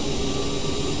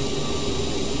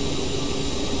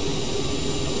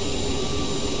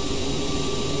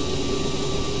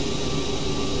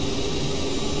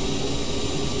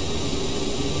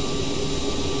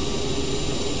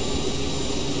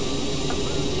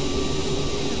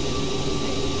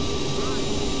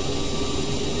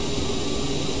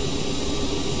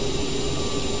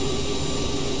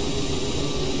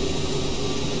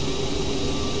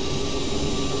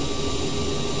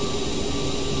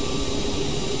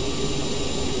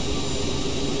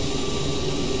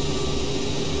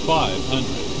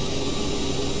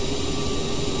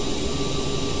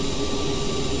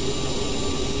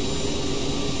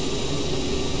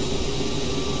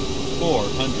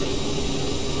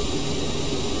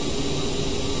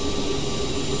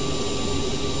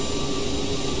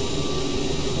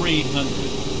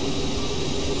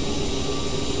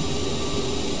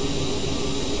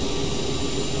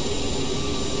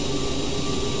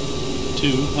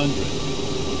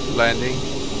 Landing.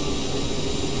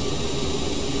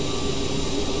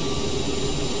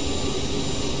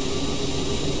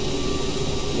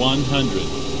 $100.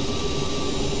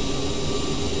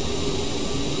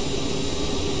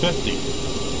 50,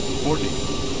 40,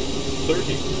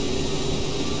 30,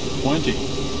 20.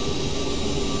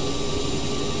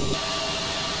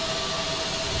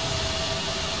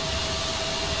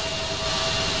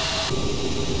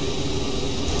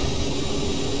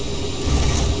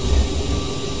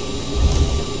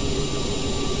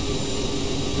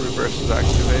 Reverse is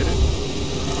activated.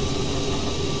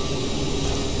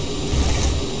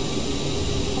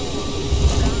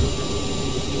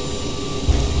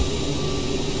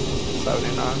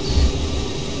 Sounding knots.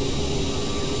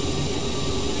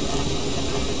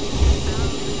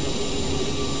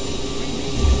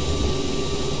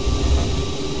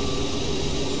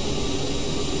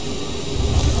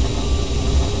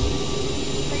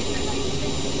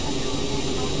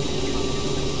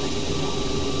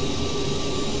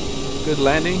 Good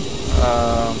landing.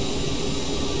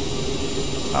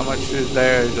 How much is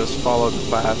there? Just follow the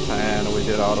path, and we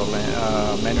did auto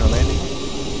manual landing.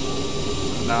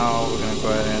 Now we're gonna go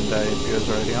ahead and the APU is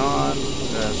already on.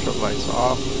 The strobe lights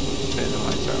off. Engine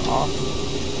lights are off.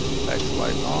 Taxi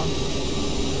lights on.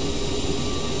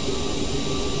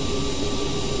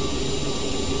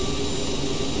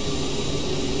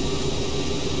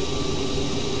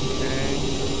 Okay.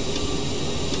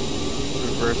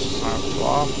 Reverse is on to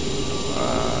off.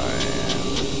 And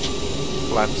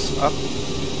flaps up.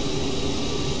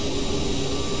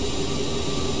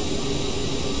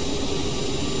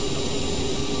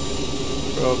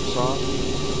 Probes off.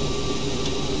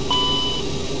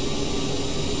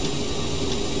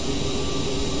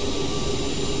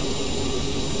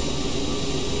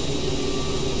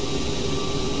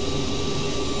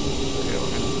 Okay, we're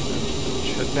going to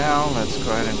shut down. Let's go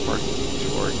ahead and park to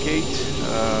our gate.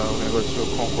 We're going to go to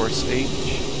Concourse H.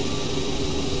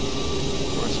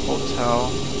 Concourse Hotel.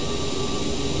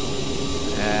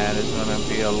 And it's going to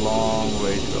be a long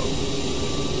way to go.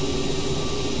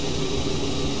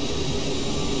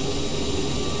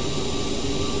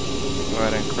 Go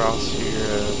ahead and cross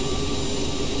here.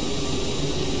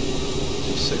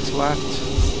 26 left.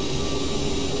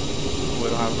 We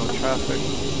don't have no traffic.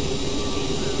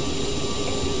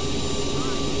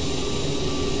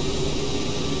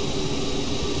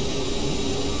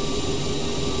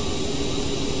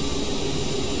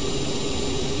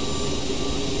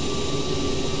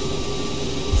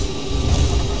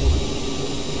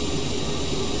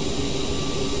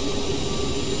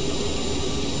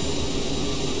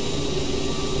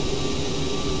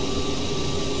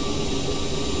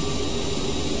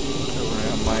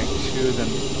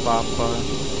 Then Papa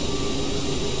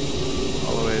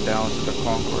all the way down to the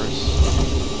concourse.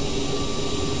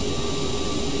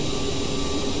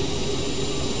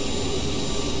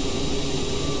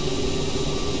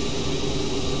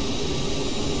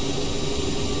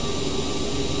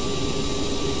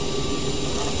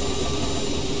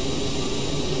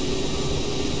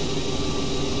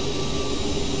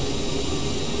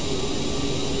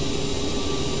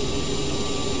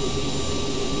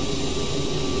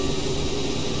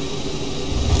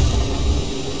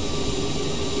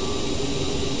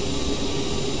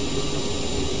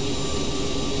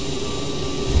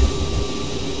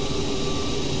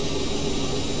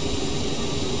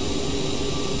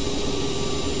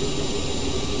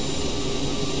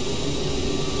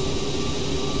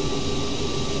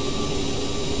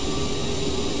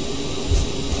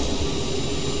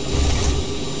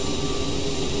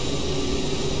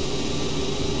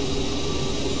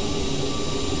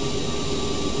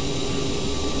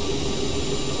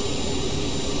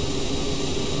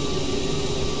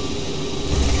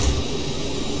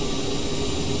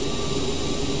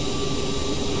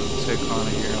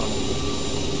 corner here on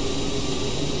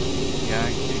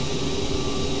Yankee.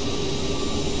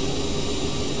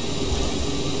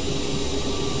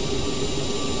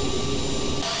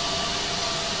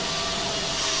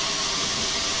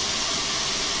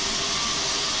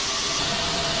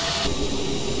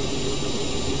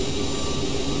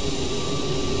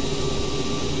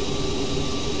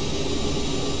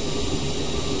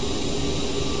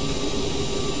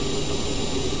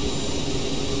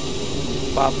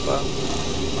 Papa.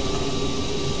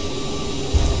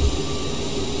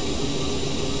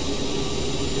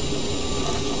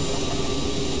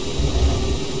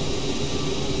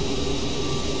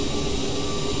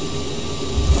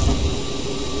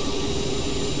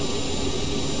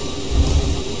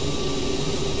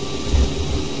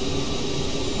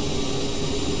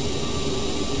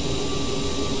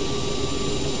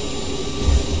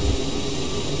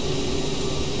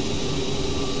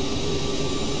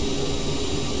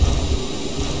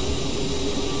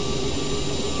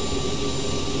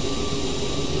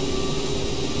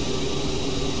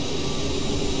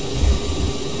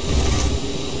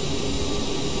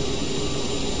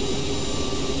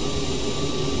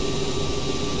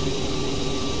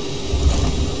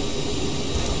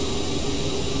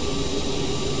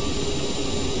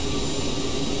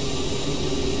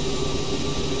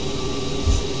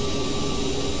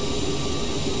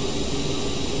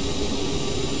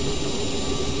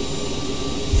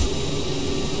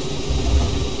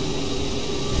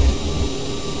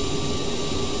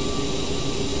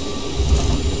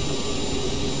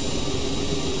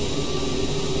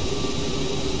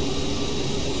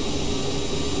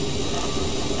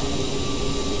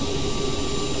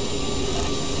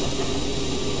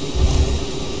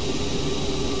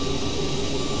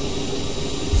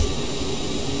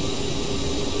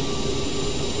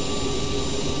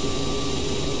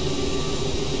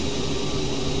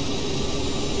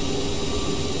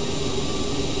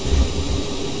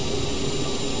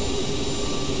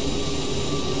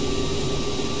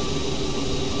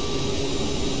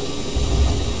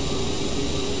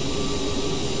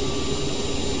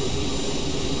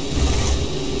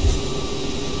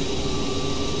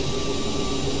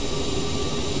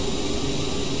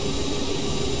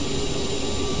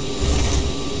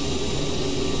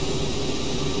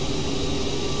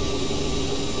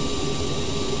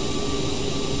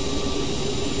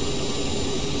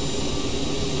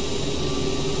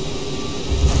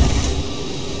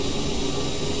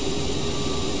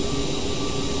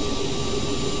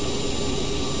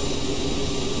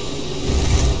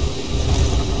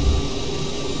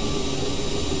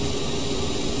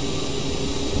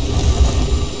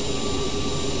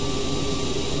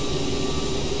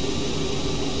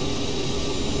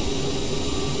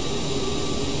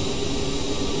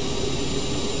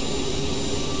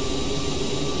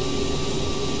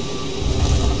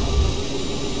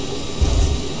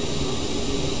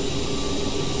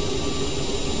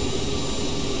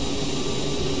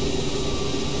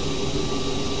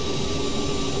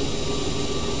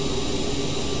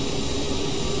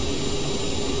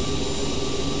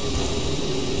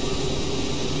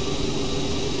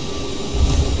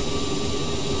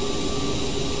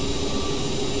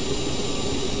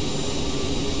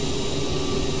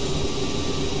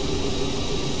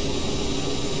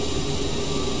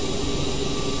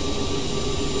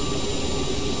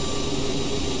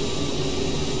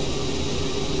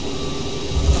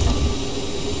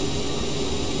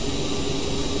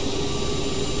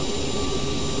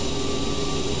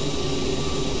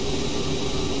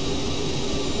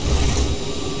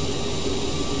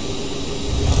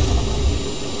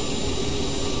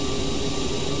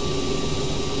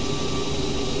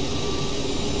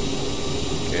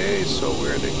 So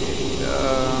we're at the gate.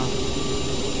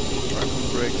 Driving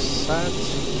brake set.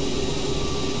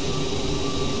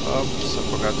 Oops, I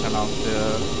forgot to turn off the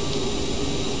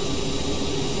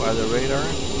weather radar.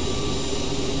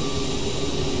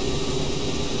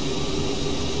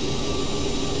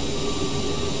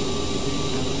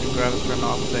 And we gotta turn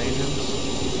off the engines.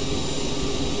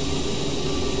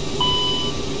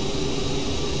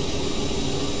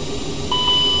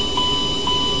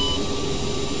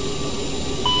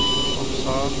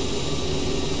 Off.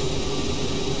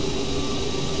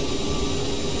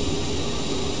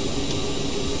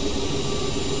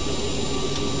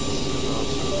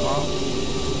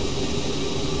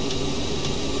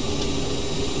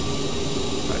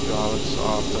 Hydraulics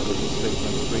off, that is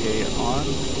statement 3A on.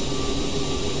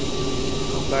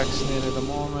 No backs needed at the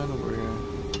moment.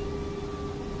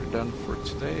 We're done for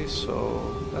today, so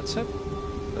that's it.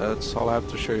 That's all I have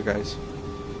to show you guys.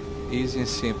 Easy and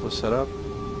simple setup.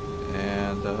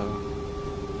 And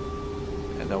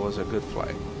that was a good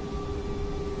flight.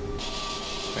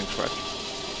 Thanks for watching.